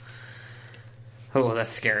 Oh, that's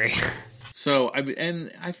scary. So,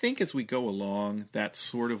 I think as we go along, that's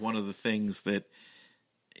sort of one of the things that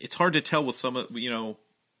it's hard to tell with some of,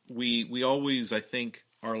 we always, I think,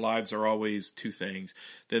 our lives are always two things.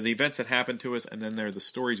 They're the events that happen to us, and then they're the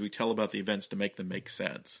stories we tell about the events to make them make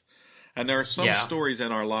sense. And there are some Yeah. stories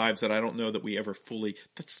in our lives that I don't know that we ever fully,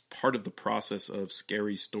 that's part of the process of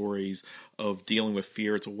scary stories, of dealing with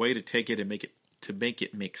fear. It's a way to take it and make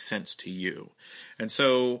it make sense to you. And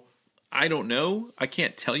so I don't know. I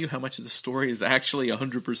can't tell you how much of the story is actually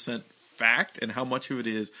 100% fact and how much of it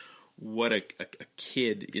is what a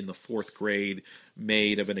kid in the 4th grade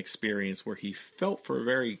made of an experience where he felt for a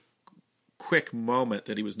very quick moment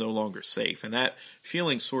that he was no longer safe. And that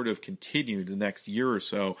feeling sort of continued the next year or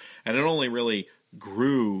so. And it only really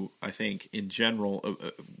grew, I think, in general,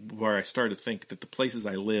 where I started to think that the places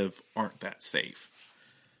I live aren't that safe.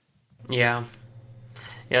 Yeah.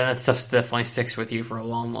 Yeah, that stuff definitely sticks with you for a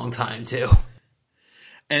long, long time, too.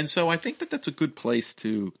 And so I think that that's a good place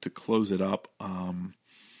to close it up.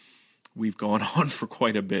 We've gone on for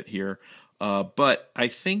quite a bit here. But I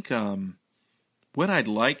think what I'd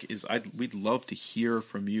like is we'd love to hear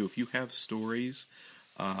from you. If you have stories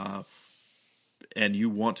and you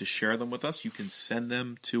want to share them with us, you can send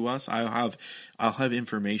them to us. I'll have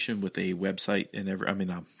information with a website and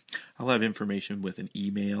I'll have information with an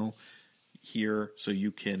email here, so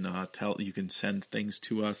you can you can send things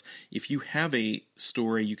to us. If you have a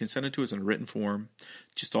story, you can send it to us in a written form.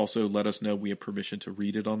 Just also let us know we have permission to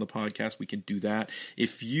read it on the podcast. We can do that.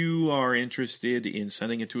 If you are interested in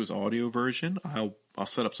sending it to us audio version, I'll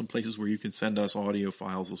set up some places where you can send us audio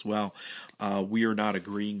files as well. We are not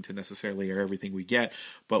agreeing to necessarily air everything we get,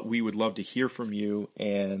 but we would love to hear from you,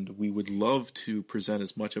 and we would love to present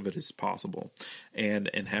as much of it as possible and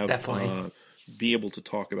have Definitely. Be able to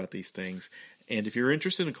talk about these things. And if you're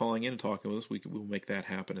interested in calling in and talking with us, we'll make that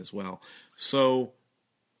happen as well. So,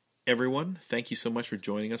 everyone, thank you so much for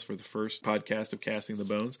joining us for the first podcast of Casting the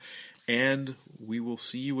Bones. And we will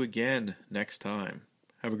see you again next time.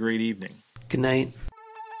 Have a great evening. Good night.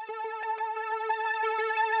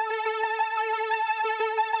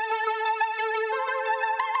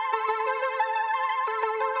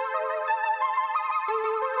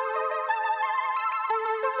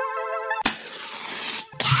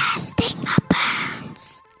 Casting the